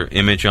their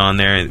image on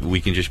there, and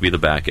we can just be the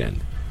back end.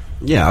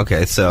 Yeah,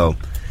 okay, so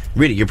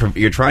really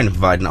you're trying to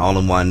provide an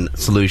all-in-one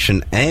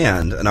solution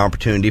and an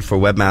opportunity for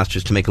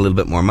webmasters to make a little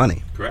bit more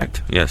money.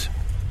 Correct, yes.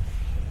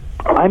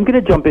 I'm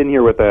going to jump in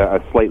here with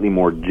a slightly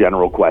more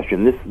general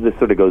question. This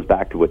sort of goes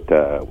back to what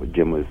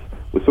Jim was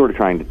sort of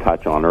trying to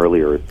touch on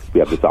earlier. We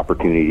have this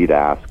opportunity to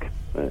ask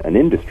an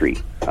industry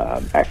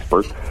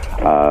expert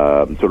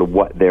sort of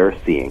what they're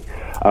seeing.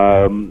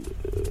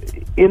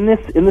 In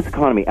this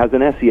economy, as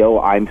an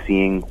SEO, I'm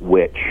seeing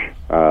which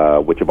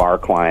of our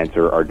clients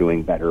are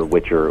doing better,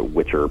 which are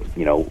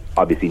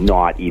obviously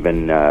not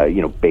even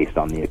based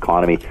on the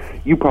economy.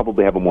 You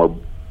probably have a more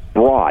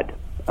broad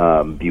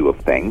view of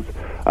things.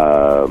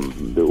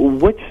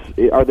 Which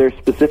are there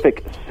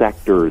specific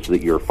sectors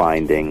that you're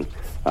finding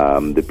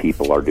that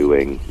people are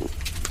doing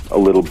a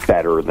little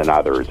better than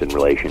others in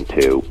relation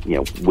to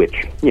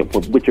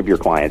which of your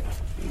clients?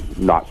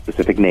 Not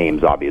specific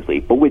names, obviously,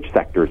 but which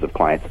sectors of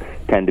clients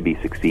tend to be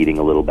succeeding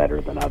a little better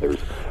than others?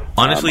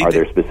 Honestly, are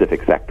there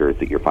specific sectors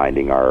that you're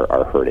finding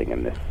are hurting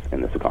in this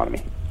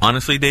economy?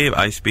 Honestly, Dave,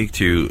 I speak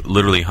to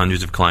literally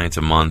hundreds of clients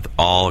a month,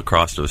 all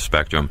across the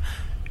spectrum.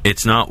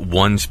 It's not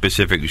one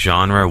specific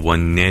genre,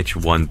 one niche,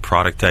 one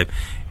product type.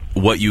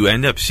 What you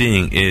end up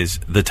seeing is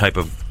the type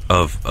of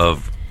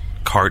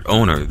cart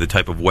owner, the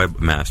type of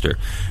webmaster.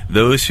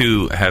 Those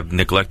who have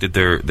neglected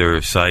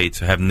their sites,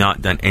 have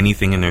not done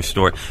anything in their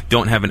store,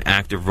 don't have an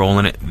active role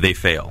in it, they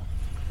fail.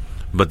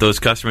 But those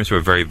customers who are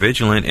very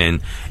vigilant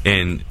and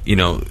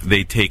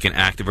they take an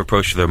active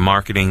approach to their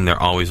marketing, they're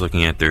always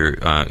looking at their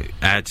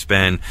ad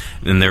spend,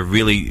 and they're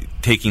really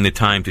taking the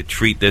time to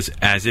treat this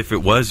as if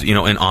it was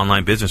an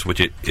online business, which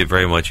it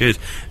very much is.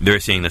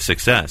 They're seeing the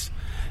success.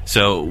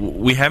 So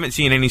we haven't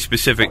seen any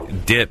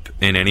specific dip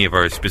in any of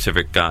our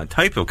specific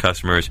type of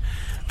customers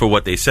for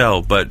what they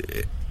sell, but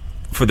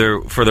for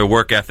their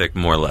work ethic,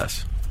 more or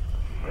less.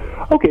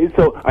 Okay,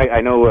 so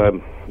I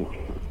know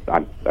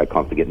I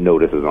constantly get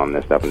notices on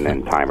this stuff and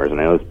then timers,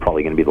 and I know it's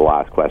probably going to be the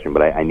last question,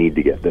 but I need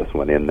to get this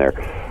one in there.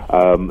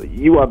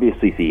 You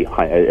obviously see,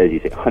 as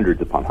you say,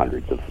 hundreds upon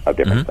hundreds of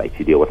different sites.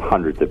 You deal with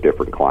hundreds of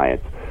different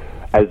clients.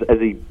 As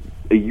a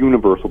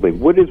universal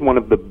thing, what is one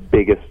of the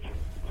biggest,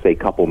 say,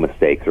 couple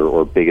mistakes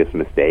or biggest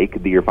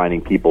mistake that you're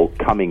finding people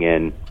coming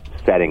in,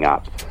 setting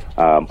up,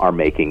 are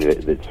making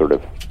that sort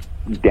of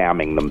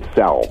damning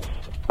themselves,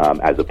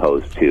 as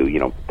opposed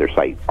to their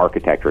site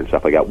architecture and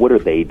stuff like that? What are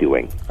they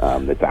doing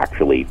that's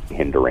actually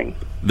hindering?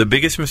 The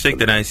biggest mistake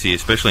that I see,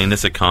 especially in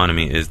this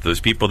economy, is those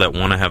people that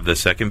want to have the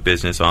second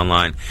business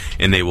online,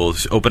 and they will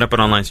open up an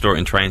online store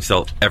and try and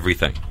sell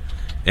everything.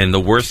 And the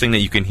worst thing that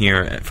you can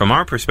hear from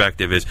our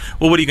perspective is,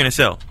 well, what are you going to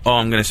sell? Oh,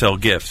 I'm going to sell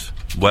gifts.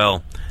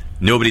 Well,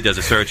 nobody does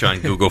a search on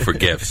Google for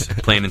gifts,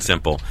 plain and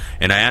simple.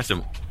 And I asked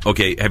them,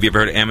 okay, have you ever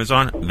heard of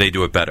Amazon? They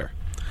do it better.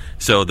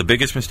 So the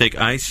biggest mistake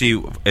I see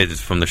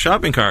is from the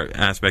shopping cart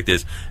aspect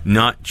is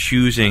not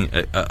choosing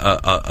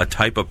a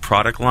type of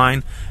product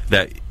line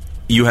that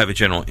you have a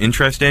general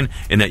interest in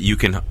and that you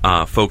can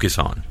focus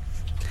on.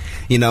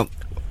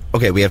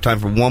 Okay, we have time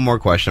for one more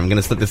question. I'm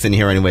going to slip this in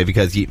here anyway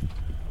because you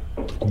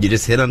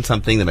just hit on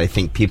something that I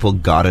think people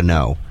got to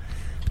know.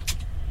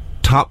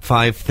 Top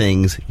 5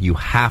 things you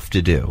have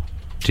to do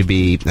to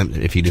be,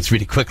 if you just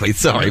read it quickly,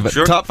 sorry, but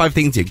sure. Top 5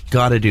 things you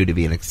got to do to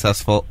be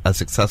a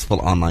successful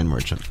online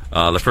merchant.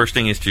 The first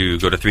thing is to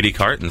go to 3D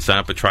Cart and sign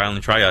up a trial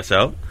and try us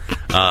out.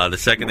 The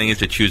second thing is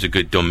to choose a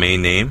good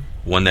domain name,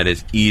 one that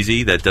is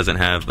easy, that doesn't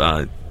have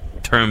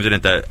terms in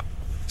it that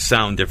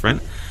sound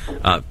different.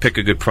 Pick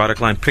a good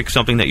product line. Pick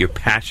something that you're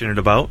passionate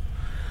about.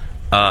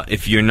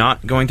 If you're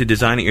not going to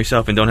design it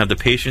yourself and don't have the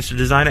patience to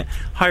design it,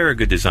 hire a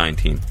good design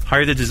team.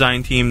 Hire the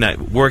design team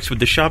that works with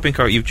the shopping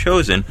cart you've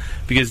chosen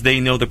because they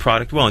know the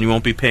product well, and you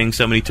won't be paying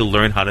somebody to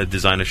learn how to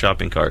design a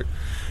shopping cart.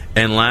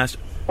 And last,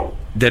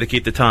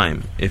 dedicate the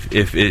time.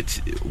 If it's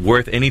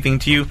worth anything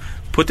to you,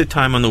 put the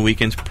time on the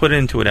weekends, put it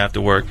into it after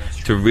work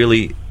to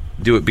really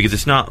do it, because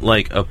it's not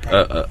like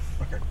a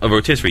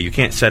rotisserie. You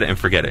can't set it and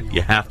forget it.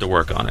 You have to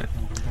work on it.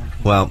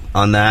 Well,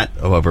 on that,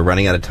 we're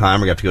running out of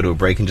time. We're going to have to go to a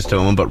break in just a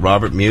moment. But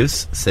Robert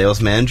Muse,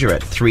 sales manager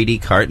at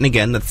 3D Cart. And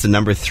again, that's the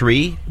number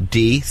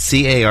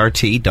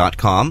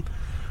 3DCART.com.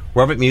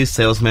 Robert Muse,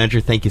 sales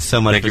manager, thank you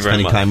so much for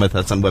spending time with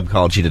us on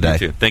Webcology today. You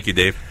too. Thank you,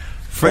 Dave.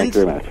 Friends,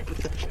 thank you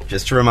very much.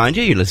 Just to remind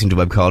you, you're listening to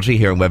Webcology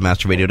here on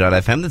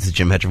WebmasterRadio.fm. This is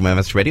Jim Hedger from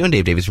Webmaster Radio and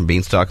Dave Davies from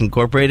Beanstalk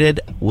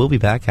Incorporated. We'll be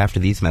back after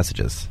these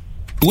messages.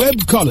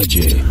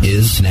 Webcology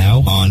is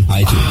now on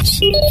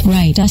iTunes.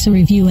 Write us a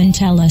review and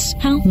tell us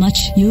how much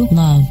you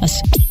love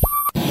us.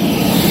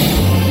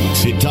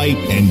 Sit tight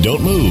and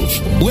don't move.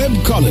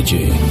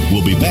 Webcology.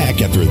 We'll be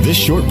back after this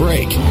short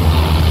break.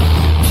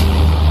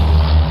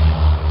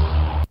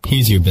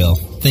 Here's your bill.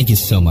 Thank you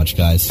so much,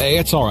 guys. Hey,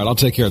 it's all right. I'll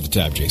take care of the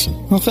tab,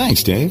 Jason. Well,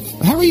 thanks, Dave.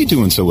 How are you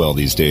doing so well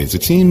these days?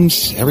 It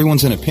seems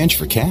everyone's in a pinch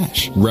for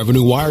cash.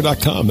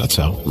 RevenueWire.com, that's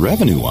how.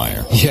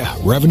 RevenueWire? Yeah,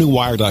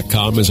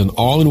 RevenueWire.com is an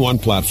all-in-one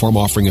platform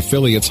offering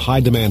affiliates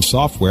high-demand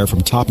software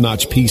from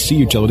top-notch PC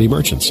utility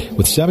merchants.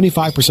 With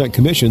 75%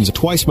 commissions,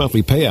 twice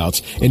monthly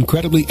payouts,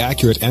 incredibly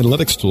accurate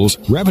analytics tools,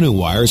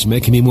 RevenueWire is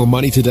making me more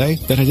money today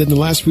than I did in the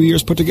last few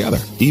years put together.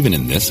 Even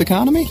in this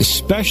economy?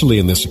 Especially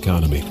in this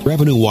economy.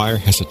 RevenueWire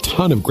has a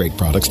ton of great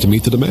products to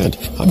meet the demand.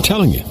 I'm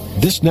telling you,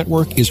 this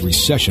network is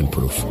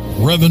recession-proof.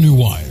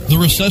 RevenueWire, the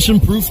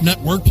recession-proof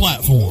network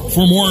platform.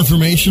 For more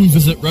information,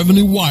 visit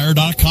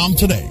RevenueWire.com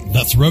today.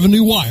 That's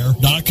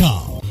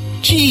RevenueWire.com.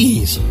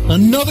 Geez,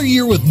 another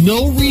year with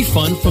no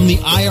refund from the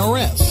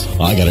IRS.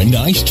 I got a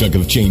nice chunk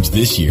of change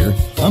this year.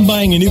 I'm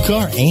buying a new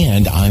car,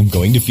 and I'm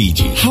going to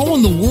Fiji. How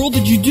in the world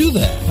did you do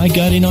that? I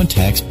got in on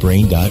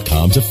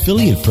TaxBrain.com's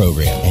affiliate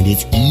program, and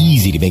it's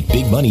easy to make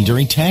big money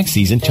during tax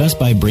season just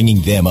by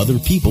bringing them other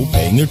people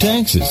paying their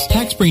taxes.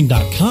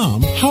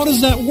 TaxBrain.com? How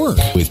does that work?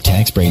 With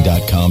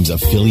TaxBrain.com's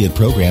affiliate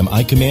program,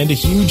 I command a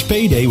huge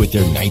payday with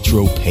their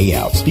Nitro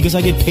payouts because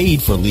I get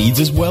paid for leads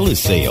as well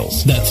as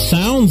sales. That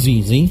sounds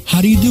easy.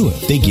 How do you do it?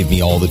 They give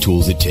me all the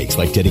tools it takes,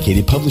 like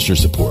dedicated publisher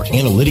support,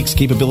 analytics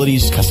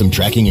capabilities, custom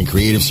tracking and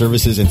creative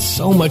services, and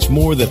so much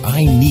more that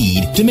I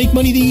need to make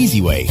money the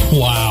easy way.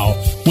 Wow.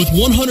 With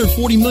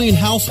 140 million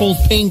households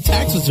paying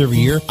taxes every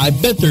year, I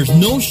bet there's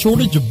no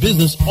shortage of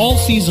business all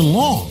season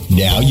long.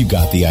 Now you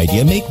got the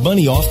idea. Make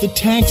money off the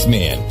tax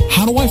man.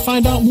 How do I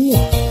find out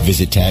more?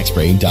 Visit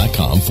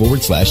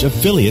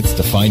TaxBrain.com/affiliates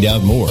to find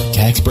out more.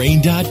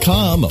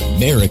 TaxBrain.com,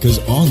 America's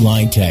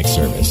online tax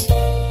service.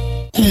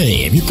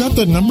 Hey, have you got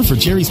the number for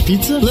Jerry's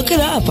Pizza? Look it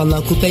up on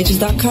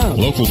localpages.com.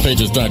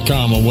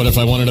 Localpages.com, or what if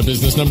I wanted a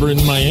business number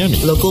in Miami?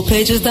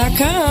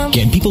 Localpages.com.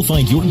 Can people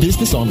find your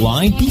business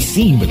online? Be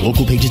seen with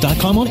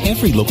localpages.com on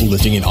every local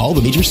listing in all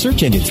the major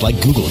search engines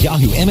like Google,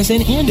 Yahoo,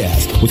 MSN, and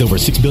Ask. With over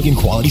 6 billion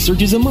quality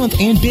searches a month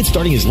and bids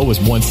starting as low as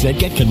 1 cent,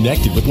 get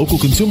connected with local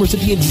consumers at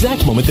the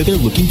exact moment that they're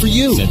looking for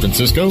you. San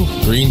Francisco,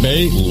 Green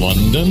Bay,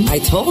 London. I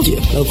told you.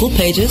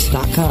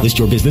 Localpages.com. List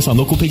your business on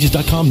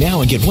localpages.com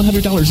now and get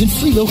 $100 in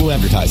free local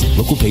advertising.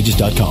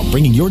 Localpages.com,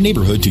 bringing your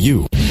neighborhood to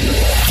you.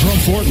 From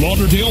Fort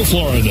Lauderdale,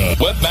 Florida,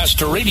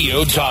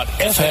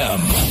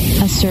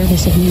 WebmasterRadio.fm. A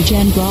service of New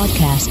Gen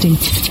Broadcasting.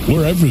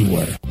 We're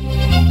everywhere.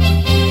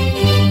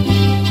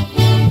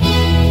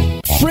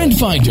 Friend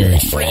Finder.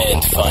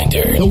 Friend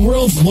Finder. The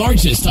world's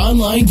largest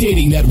online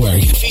dating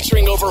network.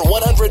 Featuring over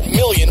 100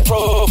 million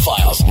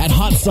profiles. At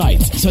hot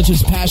sites such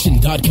as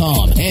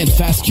Passion.com and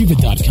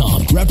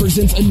FastCupid.com.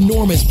 Represents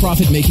enormous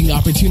profit-making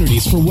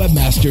opportunities for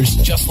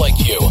webmasters just like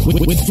you.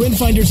 With Friend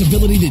Finder's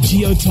ability to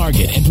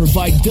geo-target and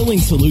provide billing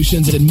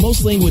solutions in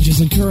most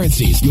languages and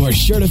currencies, you are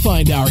sure to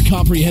find our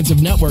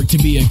comprehensive network to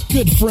be a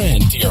good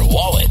friend to your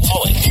wallet.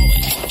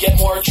 Get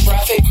more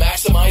traffic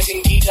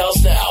maximizing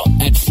details now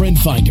at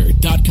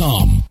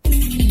FriendFinder.com.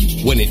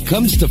 When it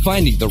comes to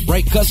finding the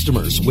right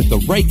customers with the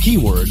right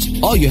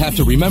keywords, all you have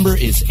to remember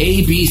is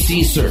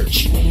ABC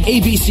Search.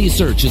 ABC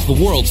Search is the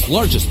world's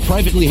largest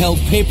privately held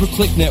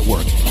pay-per-click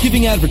network,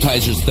 giving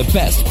advertisers the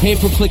best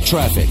pay-per-click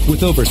traffic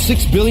with over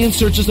 6 billion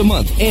searches a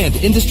month and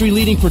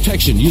industry-leading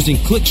protection using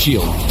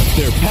ClickShield.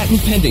 Their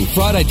patent-pending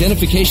fraud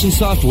identification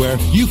software,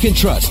 you can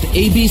trust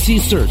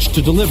ABC Search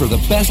to deliver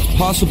the best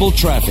possible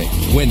traffic.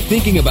 When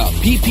thinking about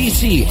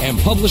PPC and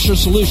publisher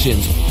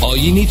solutions, all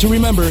you need to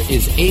remember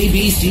is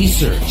ABC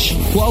Search.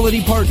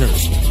 Quality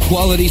partners,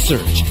 quality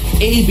search.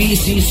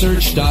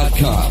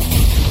 abcsearch.com.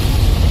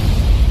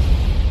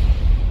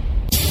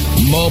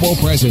 Mobile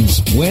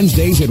Presence,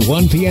 Wednesdays at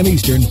 1 p.m.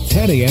 Eastern,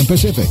 10 a.m.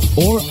 Pacific,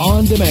 or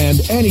on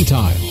demand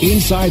anytime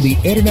inside the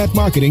Internet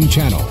Marketing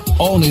Channel.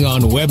 Only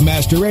on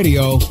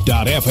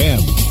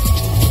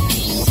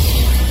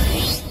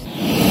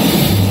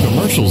WebmasterRadio.fm.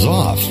 Commercials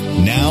off.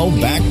 Now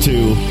back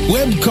to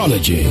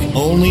Webcology,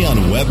 only on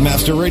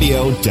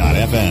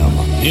WebmasterRadio.fm.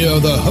 Here are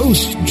the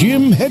hosts,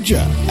 Jim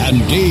Hedger and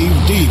Dave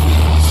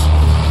Davies.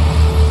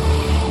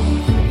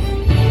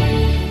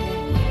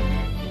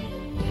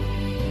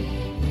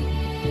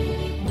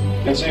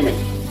 Can see me.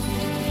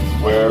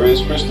 Where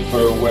is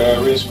Christopher?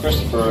 Where is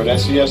Christopher? At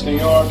SES New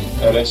York.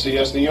 At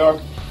SES New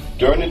York.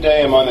 During the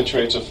day, I'm on the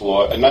trade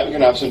floor. At night, we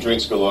can have some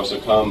drinks galore.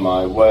 So come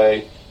my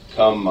way.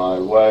 Come my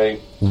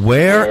way.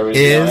 Where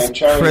is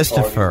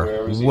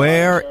Christopher?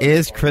 Where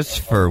is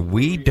Christopher?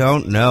 We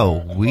don't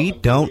know. We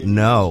don't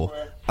know.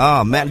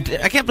 Oh, man,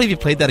 I can't believe you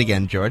played that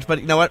again, George.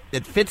 But you know what?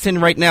 It fits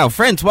in right now.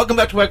 Friends, welcome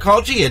back to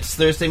Webcology. It's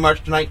Thursday,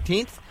 March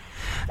 19th.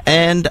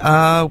 And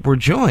we're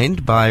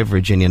joined by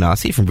Virginia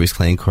Nossi from Bruce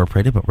Clay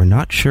Incorporated, but we're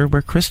not sure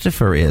where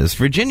Christopher is.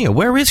 Virginia,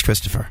 where is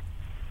Christopher?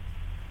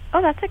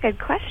 Oh, that's a good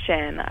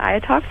question. I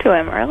talked to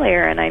him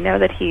earlier, and I know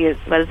that he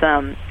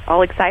was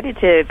all excited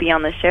to be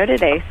on the show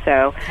today,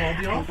 so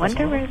I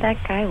wonder where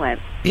that guy went.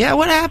 Yeah,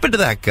 what happened to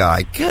that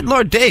guy? Good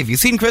Lord, Dave, you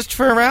seen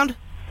Christopher around?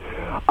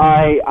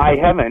 I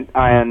haven't,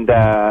 and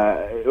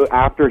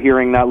after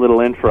hearing that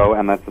little intro,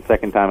 and that's the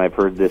second time I've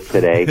heard this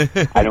today,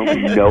 I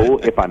don't know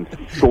if I'm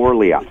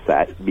sorely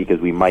upset because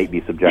we might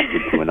be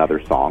subjected to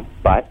another song,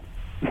 but...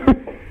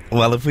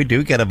 Well, if we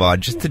do get him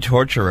on, just to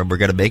torture him, we're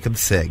going to make him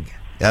sing.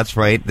 That's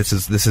right. This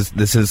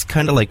is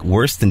kind of like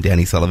worse than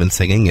Danny Sullivan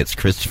singing. It's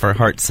Christopher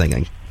Hart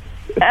singing.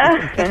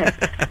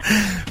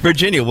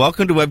 Virginia,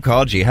 welcome to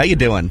Webcology. How you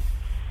doing?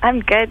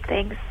 I'm good,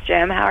 thanks,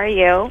 Jim. How are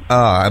you? Oh,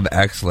 I'm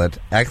excellent.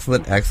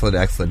 Excellent, excellent,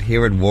 excellent.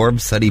 Here in warm,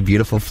 sunny,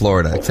 beautiful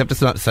Florida, except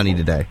it's not sunny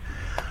today.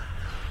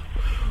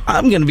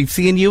 I'm going to be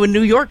seeing you in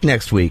New York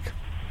next week.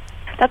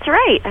 That's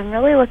right. I'm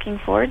really looking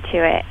forward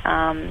to it.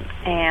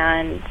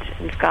 And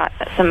we've got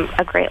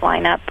a great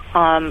lineup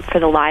for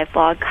the live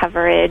blog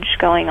coverage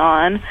going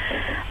on.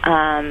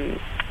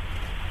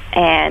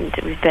 And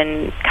we've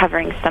been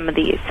covering some of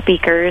the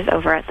speakers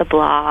over at the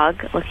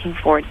blog. Looking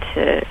forward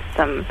to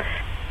some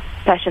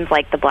sessions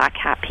like the Black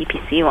Hat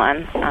PPC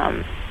one.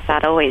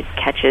 That always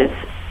catches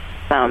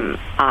some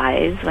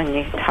eyes when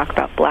you talk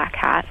about Black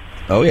Hat.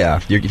 Oh, yeah.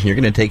 You're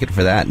going to take it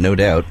for that, no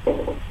doubt.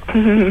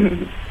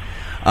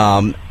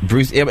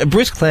 Bruce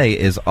Clay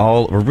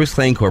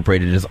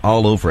Incorporated is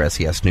all over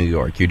SES New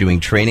York. You're doing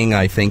training,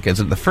 I think. Is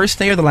it the first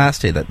day or the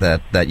last day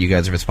that you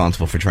guys are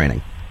responsible for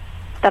training?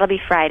 That'll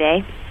be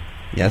Friday.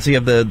 Yeah, so you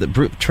have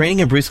the training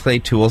in Bruce Clay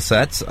tool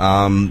sets.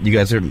 You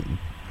guys are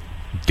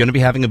going to be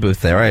having a booth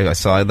there. I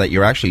saw that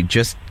you're actually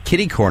just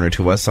kitty corner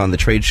to us on the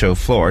trade show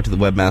floor to the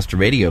Webmaster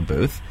Radio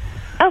booth.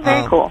 Oh,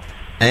 very cool.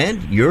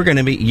 And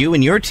you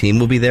and your team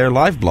will be there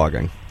live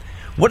blogging.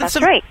 That's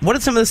right. What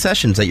are some of the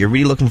sessions that you're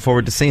really looking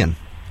forward to seeing?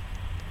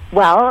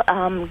 Well,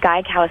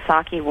 Guy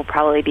Kawasaki will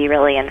probably be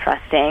really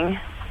interesting.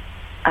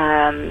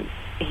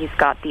 He's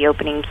got the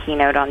opening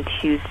keynote on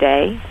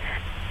Tuesday.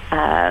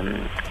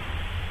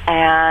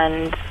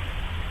 And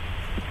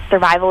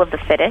survival of the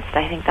fittest,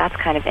 I think that's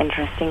kind of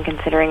interesting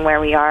considering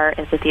where we are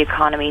with the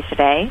economy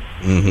today.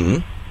 Mm-hmm.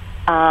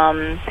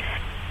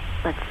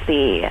 Let's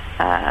see.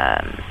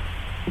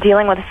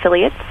 Dealing with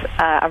affiliates,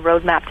 a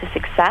roadmap to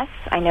success.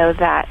 I know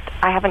that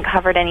I haven't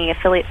covered any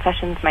affiliate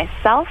sessions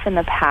myself in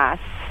the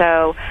past,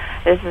 so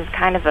this is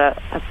kind of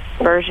a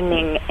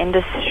burgeoning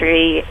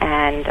industry,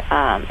 and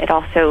it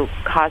also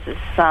causes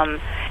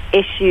some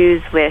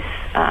issues with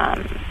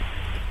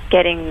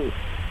getting,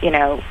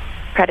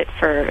 credit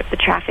for the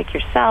traffic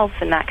yourself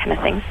and that kind of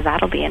thing, so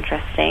that'll be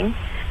interesting.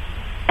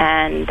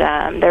 And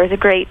there's a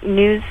great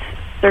news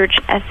search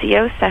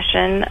SEO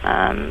session.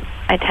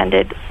 I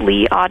attended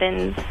Lee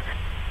Auden's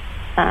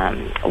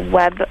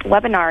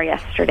webinar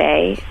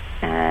yesterday,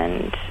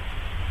 and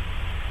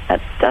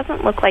it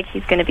doesn't look like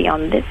he's going to be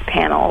on this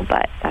panel,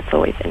 but that's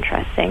always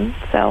interesting.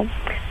 So,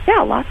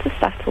 yeah, lots of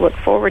stuff to look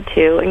forward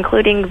to,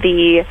 including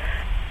the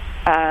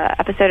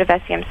episode of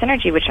SEM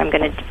Synergy, which I'm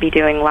going to be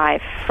doing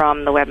live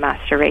from the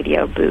Webmaster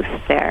Radio booth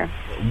there.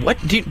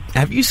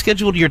 Have you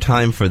scheduled your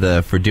time for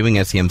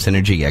doing SEM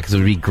Synergy yet? Because it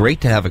would be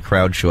great to have a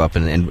crowd show up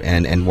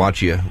and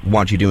watch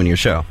you doing your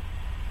show.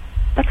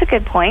 That's a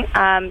good point.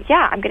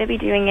 Yeah, I'm going to be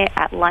doing it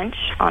at lunch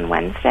on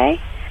Wednesday,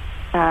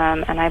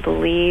 and I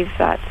believe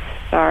that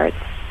starts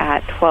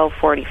at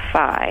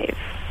 12:45,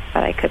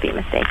 but I could be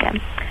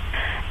mistaken.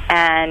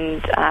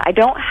 And I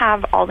don't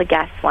have all the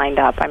guests lined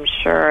up. I'm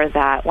sure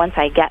that once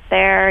I get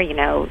there,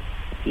 even,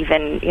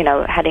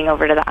 heading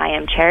over to the I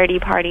Am Charity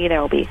Party,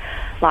 there will be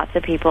lots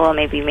of people, and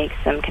maybe make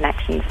some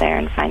connections there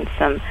and find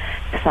some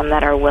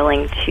that are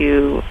willing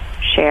to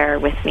share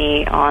with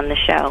me on the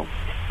show.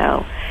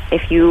 So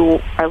if you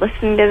are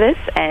listening to this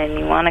and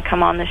you want to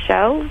come on the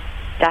show,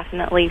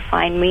 definitely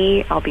find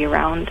me. I'll be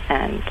around,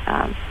 and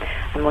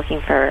I'm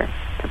looking for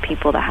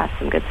people that have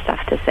some good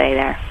stuff to say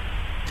there.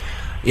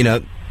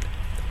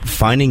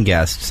 Finding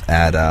guests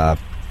at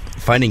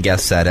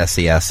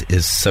SES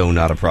is so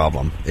not a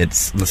problem.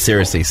 It's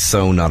seriously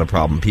so not a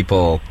problem.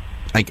 People,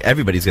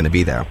 everybody's going to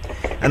be there.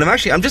 And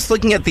I'm just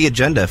looking at the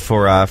agenda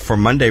for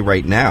Monday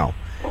right now,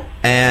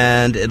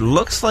 and it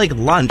looks like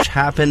lunch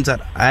happens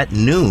at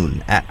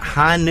noon, at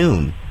high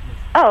noon.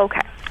 Oh,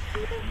 okay.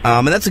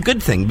 And that's a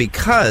good thing,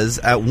 because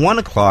at 1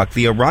 o'clock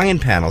the Orion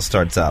panel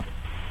starts up.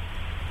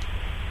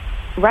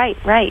 Right.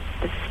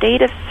 The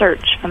State of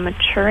Search, a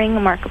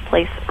maturing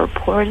marketplace or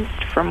poised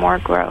for more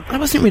growth. I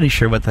wasn't really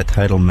sure what that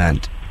title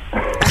meant.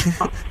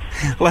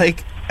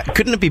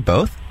 Couldn't it be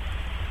both?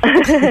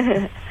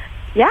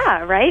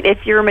 Yeah, right?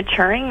 If you're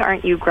maturing,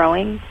 aren't you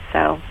growing?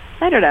 So,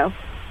 I don't know.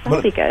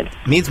 That'll be good.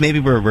 Means maybe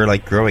we're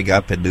growing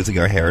up and losing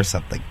our hair or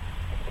something.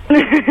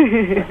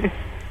 I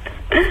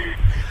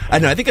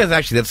know. I think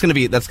that's going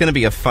to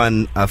be a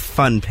fun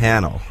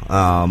panel.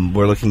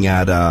 We're looking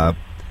at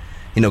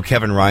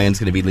Kevin Ryan's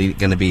going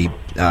to be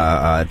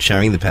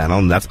chairing the panel,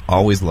 and that's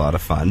always a lot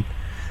of fun.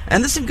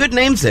 And there's some good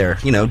names there.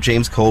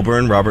 James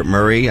Colburn, Robert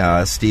Murray,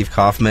 Steve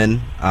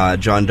Kaufman,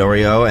 John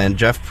Dorio, and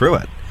Jeff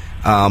Pruitt.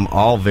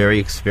 All very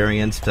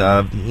experienced,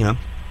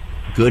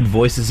 good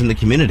voices in the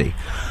community.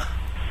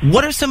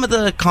 What are some of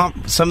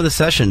the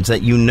sessions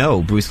that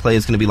Bruce Clay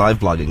is going to be live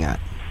blogging at?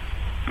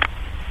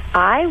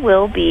 I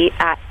will be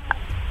at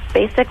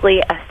basically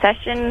a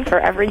session for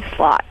every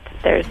slot.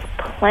 There's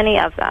plenty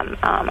of them.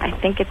 I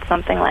think it's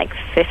something like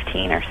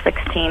 15 or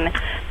 16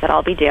 that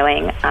I'll be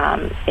doing.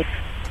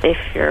 If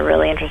you're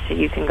really interested,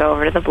 you can go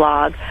over to the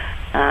blog.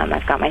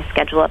 I've got my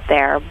schedule up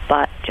there.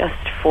 But just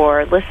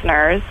for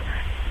listeners,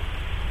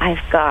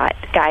 I've got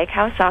Guy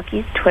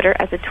Kawasaki's Twitter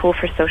as a tool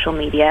for social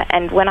media.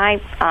 And when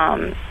I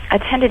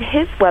attended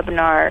his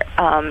webinar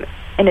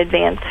in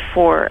advance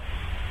for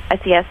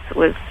SES,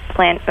 was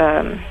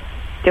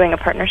doing a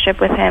partnership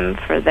with him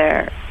for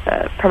their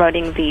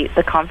promoting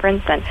the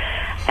conference,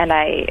 and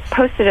I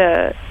posted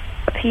a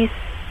piece,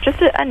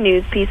 just a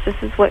news piece. This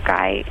is what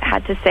Guy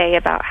had to say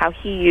about how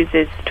he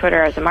uses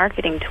Twitter as a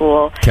marketing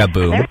tool.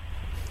 Kaboom. There's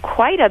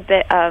quite a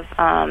bit of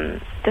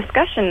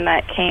discussion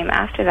that came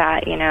after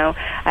that.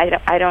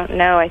 I don't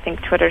know. I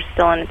think Twitter's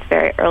still in its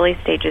very early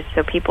stages,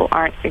 so people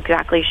aren't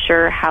exactly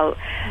sure how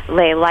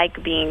they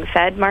like being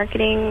fed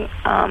marketing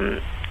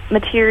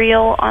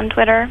material on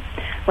Twitter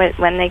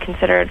when they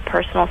consider it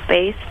personal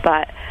space.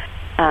 But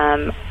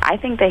I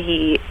think that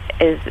he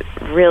is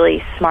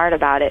really smart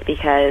about it,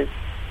 because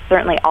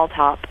certainly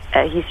Alltop,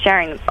 he's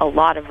sharing a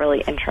lot of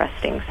really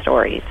interesting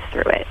stories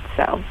through it.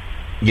 So,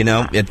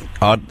 it's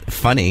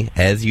funny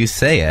as you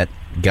say it.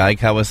 Guy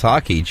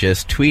Kawasaki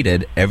just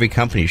tweeted, "Every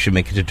company should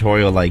make a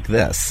tutorial like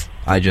this."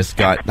 I just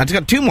got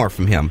two more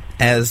from him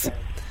as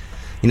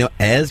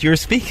you're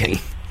speaking.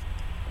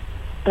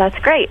 That's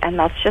great, and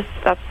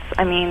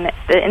the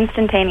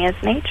instantaneous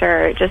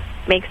nature just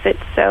makes it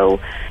so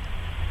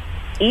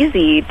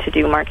easy to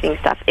do marketing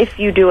stuff if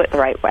you do it the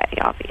right way,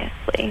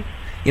 obviously.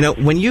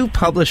 When you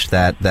published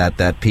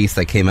that piece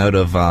that came out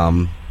of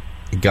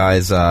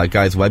Guy's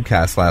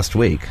webcast last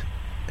week,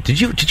 did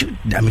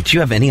you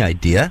have any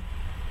idea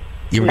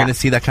you were going to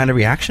see that kind of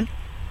reaction?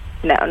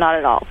 No, not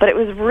at all. But it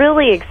was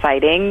really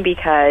exciting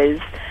because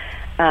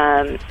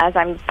as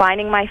I'm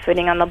finding my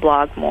footing on the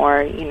blog more,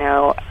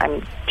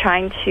 I'm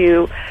trying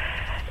to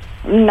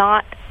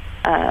not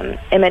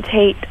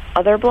imitate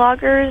other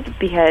bloggers,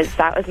 because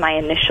that was my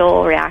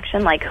initial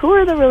reaction. Like, who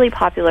are the really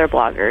popular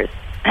bloggers?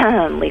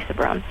 Lisa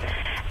Brown.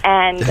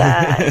 And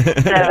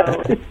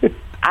so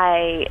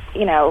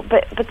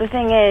but the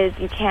thing is,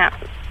 you can't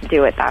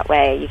do it that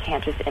way. You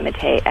can't just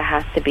imitate. It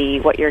has to be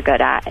what you're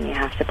good at, and you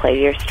have to play to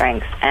your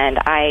strengths. And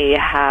I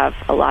have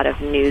a lot of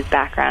news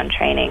background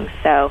training,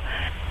 so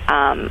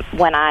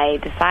when I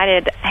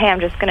decided, hey, I'm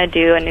just going to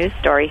do a news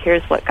story,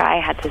 here's what Guy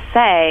had to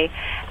say,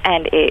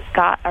 and it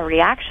got a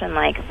reaction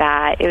like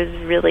that, it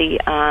was really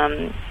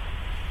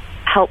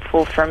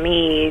helpful for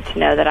me to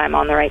know that I'm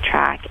on the right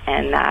track,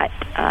 and that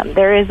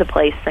there is a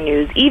place for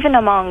news, even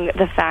among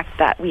the fact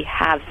that we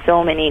have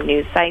so many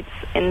news sites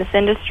in this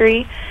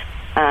industry,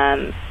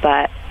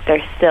 but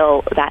there's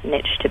still that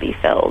niche to be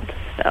filled.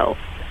 So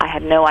I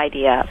had no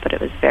idea, but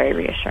it was very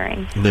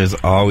reassuring. There's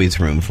always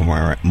room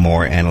for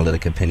more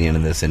analytic opinion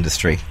in this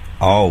industry.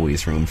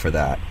 Always room for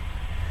that.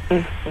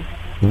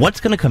 Mm-hmm.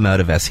 What's going to come out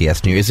of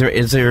SES News?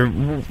 Is there?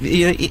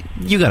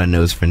 You got a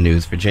nose for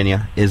news,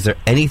 Virginia. Is there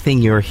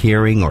anything you're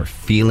hearing or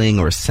feeling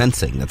or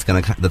sensing that's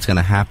going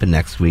to happen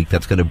next week,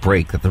 that's going to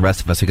break, that the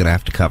rest of us are going to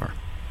have to cover?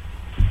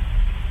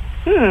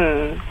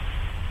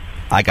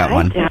 I got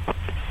one.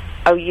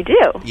 Oh, you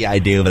do? Yeah, I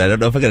do, but I don't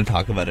know if I'm going to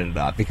talk about it or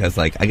not because,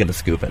 I got to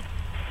scoop it.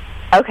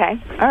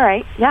 Okay. All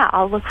right. Yeah,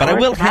 I'll look But I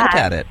forward will to that.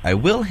 hint at it. I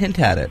will hint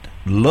at it.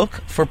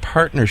 Look for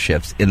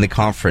partnerships in the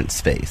conference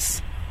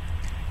space.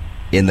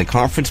 In the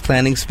conference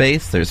planning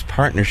space, there's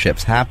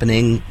partnerships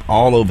happening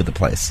all over the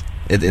place.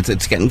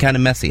 It's getting kind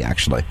of messy,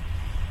 actually.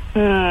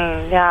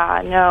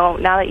 Yeah, no,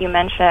 now that you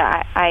mention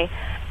it, I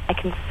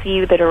can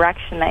see the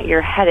direction that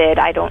you're headed.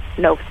 I don't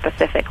know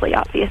specifically,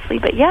 obviously,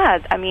 but yeah,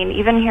 I mean,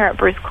 even here at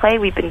Bruce Clay,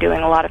 we've been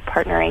doing a lot of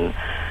partnering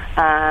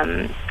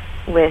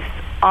with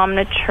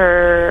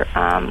Omniture,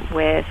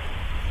 with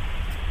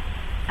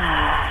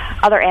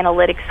other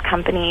analytics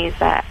companies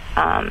that,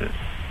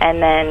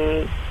 and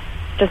then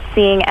just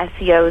seeing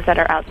SEOs that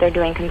are out there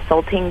doing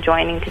consulting,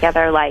 joining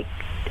together, like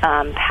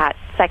Pat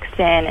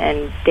Sexton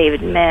and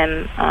David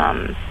Mim,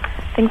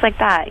 things like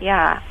that.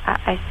 Yeah,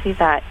 I see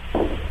that.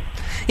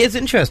 It's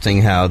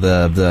interesting how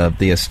the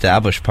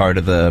established part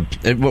of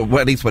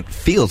at least what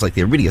feels like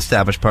the really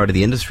established part of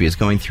the industry is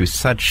going through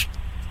such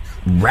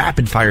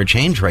rapid fire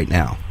change right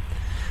now.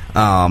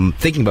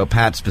 Thinking about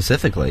Pat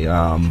specifically,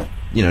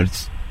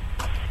 it's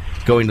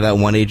going to that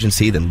one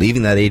agency, then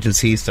leaving that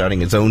agency,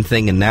 starting his own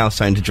thing, and now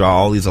starting to draw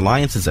all these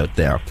alliances out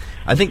there.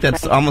 I think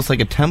that's almost like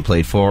a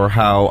template for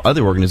how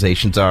other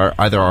organizations are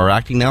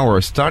acting now or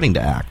are starting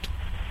to act.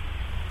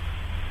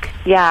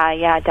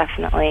 Yeah,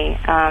 definitely.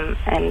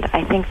 And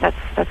I think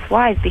that's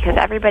wise because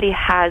everybody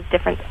has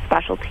different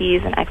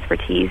specialties and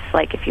expertise.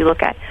 Like if you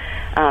look at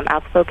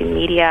Outspoken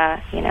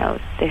Media,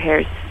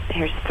 here's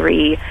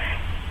 3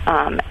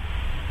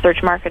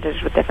 search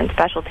marketers with different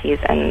specialties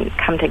and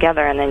come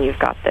together, and then you've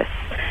got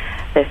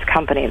this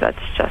company that's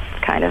just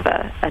kind of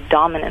a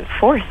dominant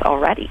force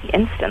already,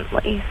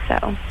 instantly.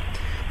 So.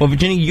 Well,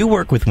 Virginia, you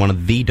work with one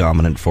of the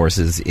dominant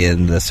forces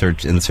in the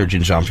search engine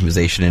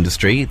optimization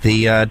industry.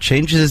 The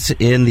changes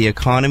in the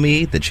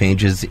economy, the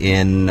changes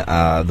in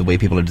the way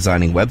people are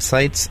designing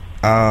websites.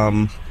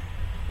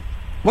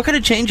 What kind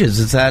of changes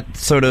is that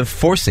sort of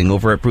forcing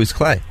over at Bruce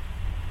Clay?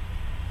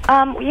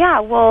 Yeah,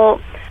 well,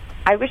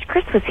 I wish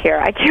Chris was here.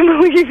 I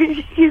can't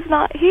believe he's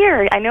not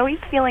here. I know he's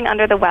feeling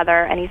under the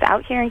weather, and he's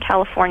out here in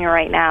California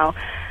right now.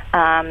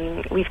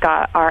 We've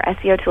got our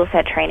SEO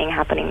toolset training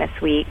happening this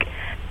week.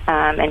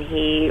 And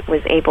he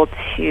was able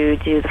to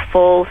do the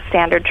full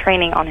standard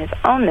training on his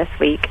own this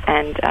week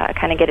and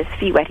kind of get his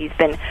feet wet. He's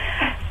been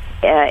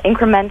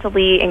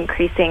incrementally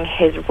increasing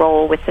his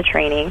role with the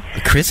training.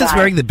 Chris is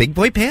wearing the big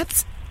boy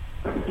pants?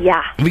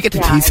 Yeah. We get to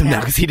tease him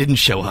now because he didn't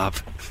show up.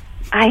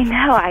 I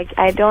know.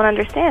 I don't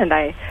understand.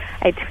 I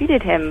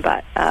tweeted him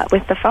but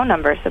with the phone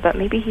number, but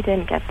maybe he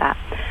didn't get that.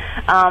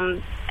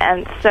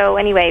 And so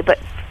anyway, but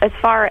as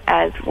far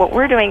as what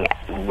we're doing,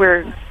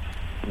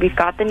 we've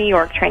got the New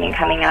York training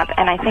coming up,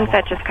 and I think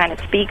that just kind of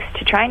speaks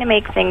to trying to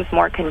make things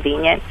more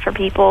convenient for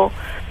people.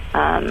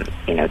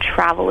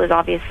 Travel is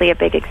obviously a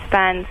big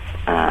expense.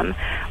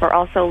 We're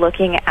also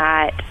looking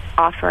at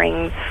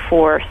offerings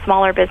for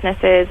smaller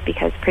businesses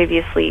because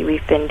previously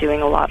we've been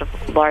doing a lot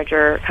of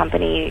larger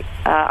company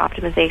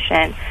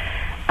optimization.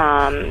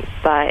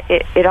 But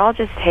it all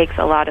just takes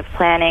a lot of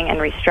planning and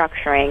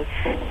restructuring.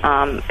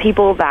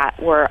 People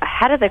that were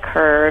ahead of the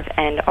curve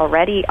and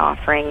already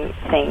offering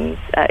things,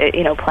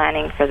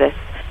 planning for this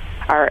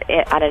are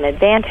at an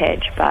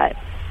advantage. But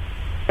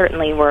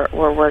certainly we're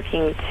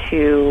working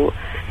to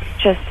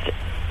just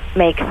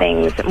make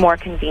things more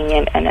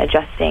convenient and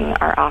adjusting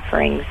our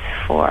offerings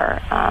for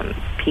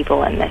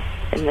people in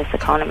this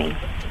economy.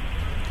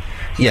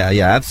 Yeah,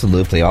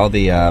 absolutely. All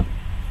the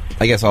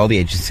I guess all the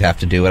agencies have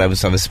to do it. I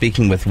was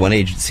speaking with one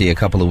agency a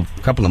couple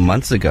of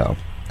months ago,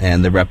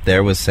 and the rep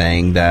there was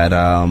saying that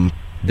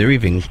they're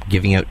even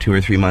giving out 2 or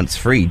 3 months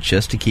free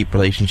just to keep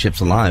relationships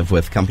alive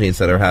with companies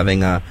that are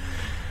having a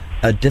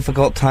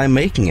difficult time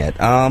making it.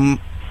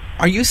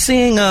 Are you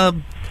seeing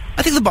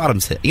I think the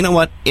bottom's hit. You know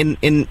what?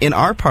 In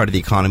our part of the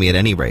economy, at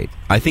any rate,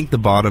 I think the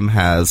bottom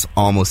has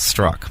almost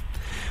struck.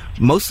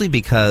 Mostly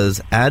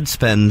because ad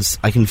spends,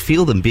 I can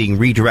feel them being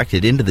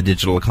redirected into the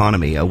digital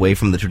economy, away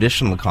from the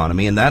traditional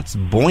economy, and that's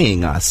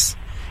buoying us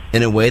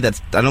in a way that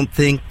I don't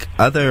think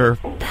other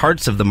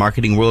parts of the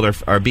marketing world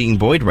are being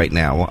buoyed right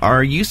now.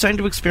 Are you starting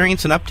to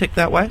experience an uptick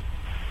that way?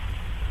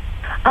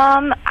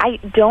 I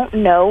don't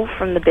know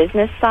from the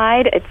business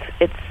side.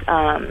 It's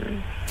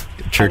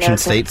church and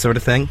state sort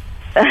of thing?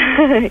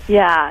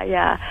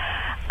 Yeah.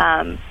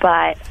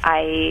 But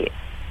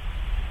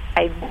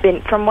I've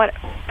been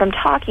from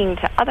talking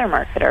to other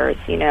marketers,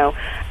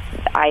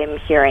 I am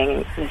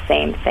hearing the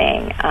same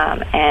thing,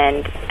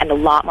 and a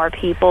lot more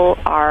people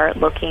are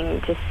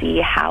looking to see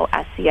how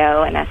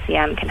SEO and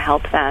SEM can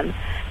help them,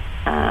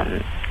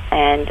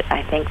 and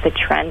I think the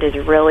trend is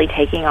really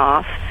taking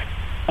off,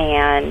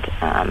 and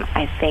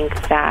I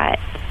think that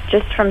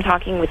just from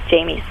talking with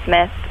Jamie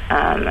Smith,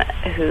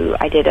 who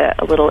I did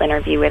a little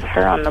interview with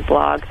her on the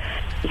blog,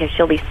 because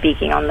she'll be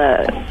speaking on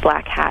the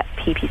Black Hat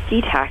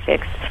PPC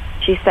tactics.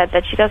 She said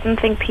that she doesn't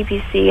think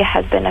PPC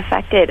has been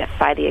affected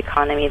by the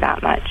economy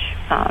that much,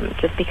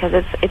 just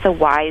because it's a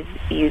wise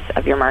use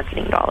of your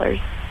marketing dollars.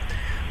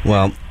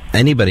 Well,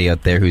 anybody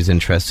out there who's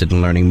interested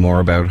in learning more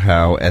about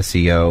how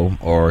SEO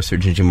or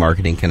search engine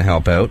marketing can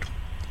help out,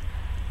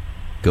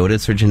 go to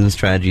Search Engine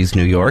Strategies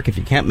New York. If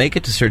you can't make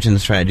it to Search Engine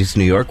Strategies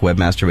New York,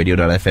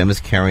 webmasterradio.fm is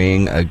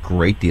carrying a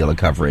great deal of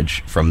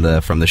coverage from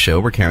the show.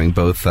 We're carrying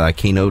both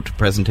keynote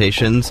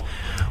presentations.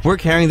 We're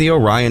carrying the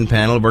Orion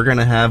panel. We're going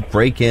to have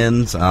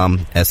break-ins.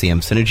 SEM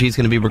Synergy is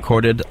going to be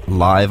recorded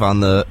live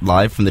from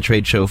the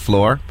trade show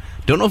floor.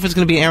 Don't know if it's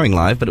going to be airing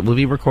live, but it will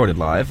be recorded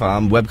live.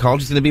 Web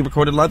College is going to be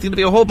recorded live. There's going to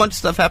be a whole bunch of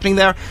stuff happening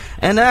there.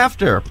 And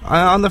after,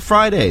 on the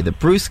Friday, the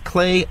Bruce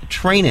Clay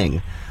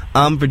training.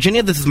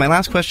 Virginia, this is my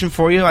last question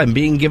for you. I'm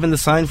being given the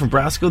sign from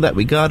Brasco that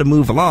we got to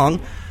move along.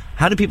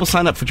 How do people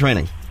sign up for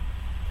training?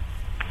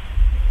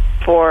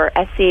 For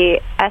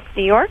SES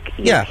New York,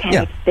 you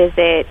can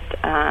visit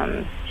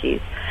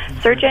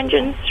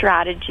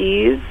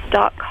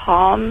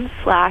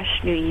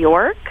searchenginestrategies.com/New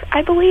York,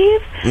 I believe.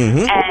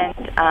 Mm-hmm.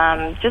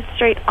 And just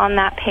straight on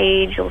that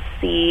page, you'll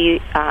see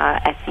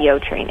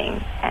SEO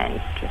training.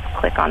 And just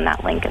click on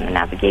that link in the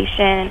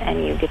navigation,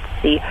 and you get to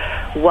see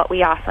what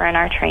we offer in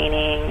our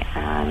training.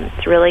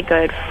 It's really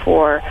good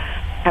for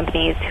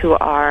companies who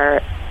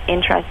are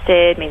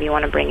interested, maybe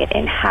want to bring it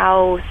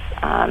in-house,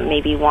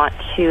 maybe want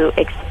to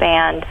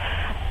expand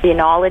the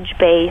knowledge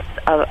base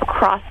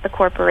across the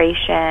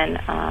corporation,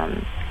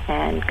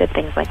 and good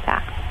things like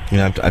that. You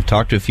know, I've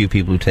talked to a few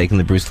people who've taken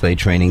the Bruce Clay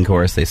training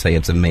course. They say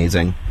it's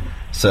amazing.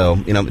 So,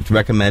 you know, it's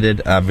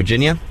recommended.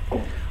 Virginia,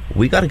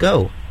 we got to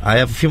go. I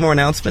have a few more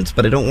announcements,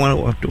 but I don't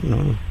want to...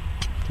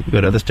 We've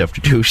got other stuff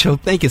to do. So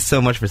thank you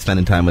so much for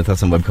spending time with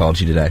us on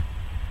Webcology today.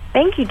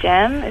 Thank you,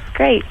 Jim. It's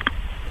great.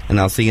 And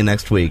I'll see you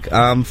next week.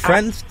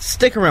 Friends,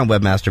 stick around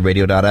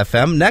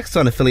webmasterradio.fm. Next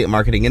on Affiliate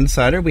Marketing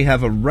Insider, we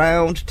have a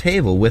round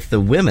table with the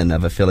women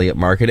of affiliate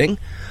marketing.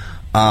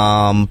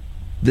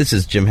 This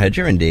is Jim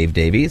Hedger and Dave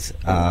Davies.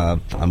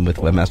 I'm with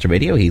Webmaster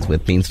Radio. He's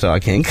with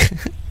Beanstalk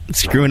Inc.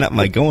 Screwing up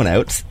my going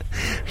outs.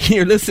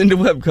 You're listening to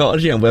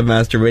Webcology on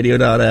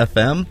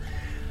webmasterradio.fm.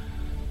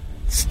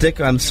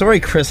 I'm sorry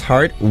Chris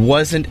Hart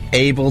wasn't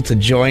able to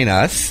join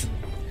us,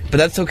 but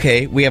that's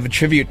okay. We have a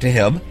tribute to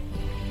him.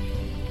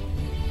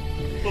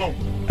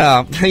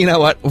 You know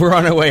what? We're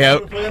on our way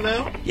out. Play it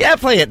now? Yeah,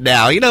 play it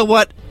now. You know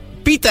what?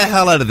 Beat the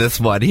hell out of this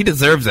one. He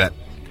deserves it.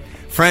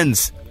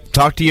 Friends,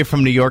 talk to you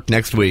from New York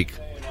next week.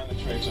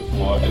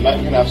 And now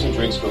you can have some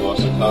drinks galore,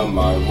 so come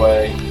my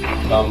way,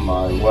 come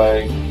my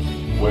way.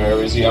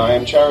 Where is the I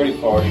Am Charity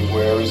Party?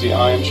 Where is the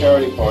I Am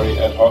Charity Party?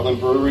 At Heartland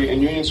Brewery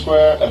in Union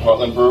Square? At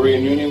Heartland Brewery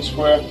in Union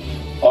Square?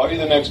 Are you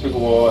the next big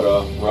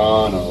water?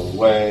 Run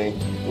away,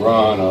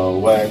 run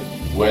away.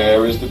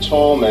 Where is the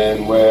tall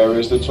man? Where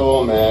is the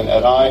tall man?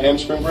 At I Am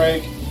Spring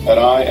Break? At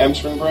I Am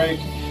Spring Break?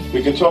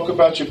 We can talk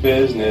about your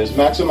business,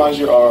 maximize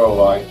your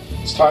ROI.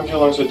 It's time to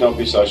learn, so don't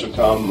be shy, so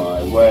come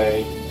my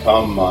way,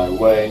 come my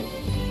way.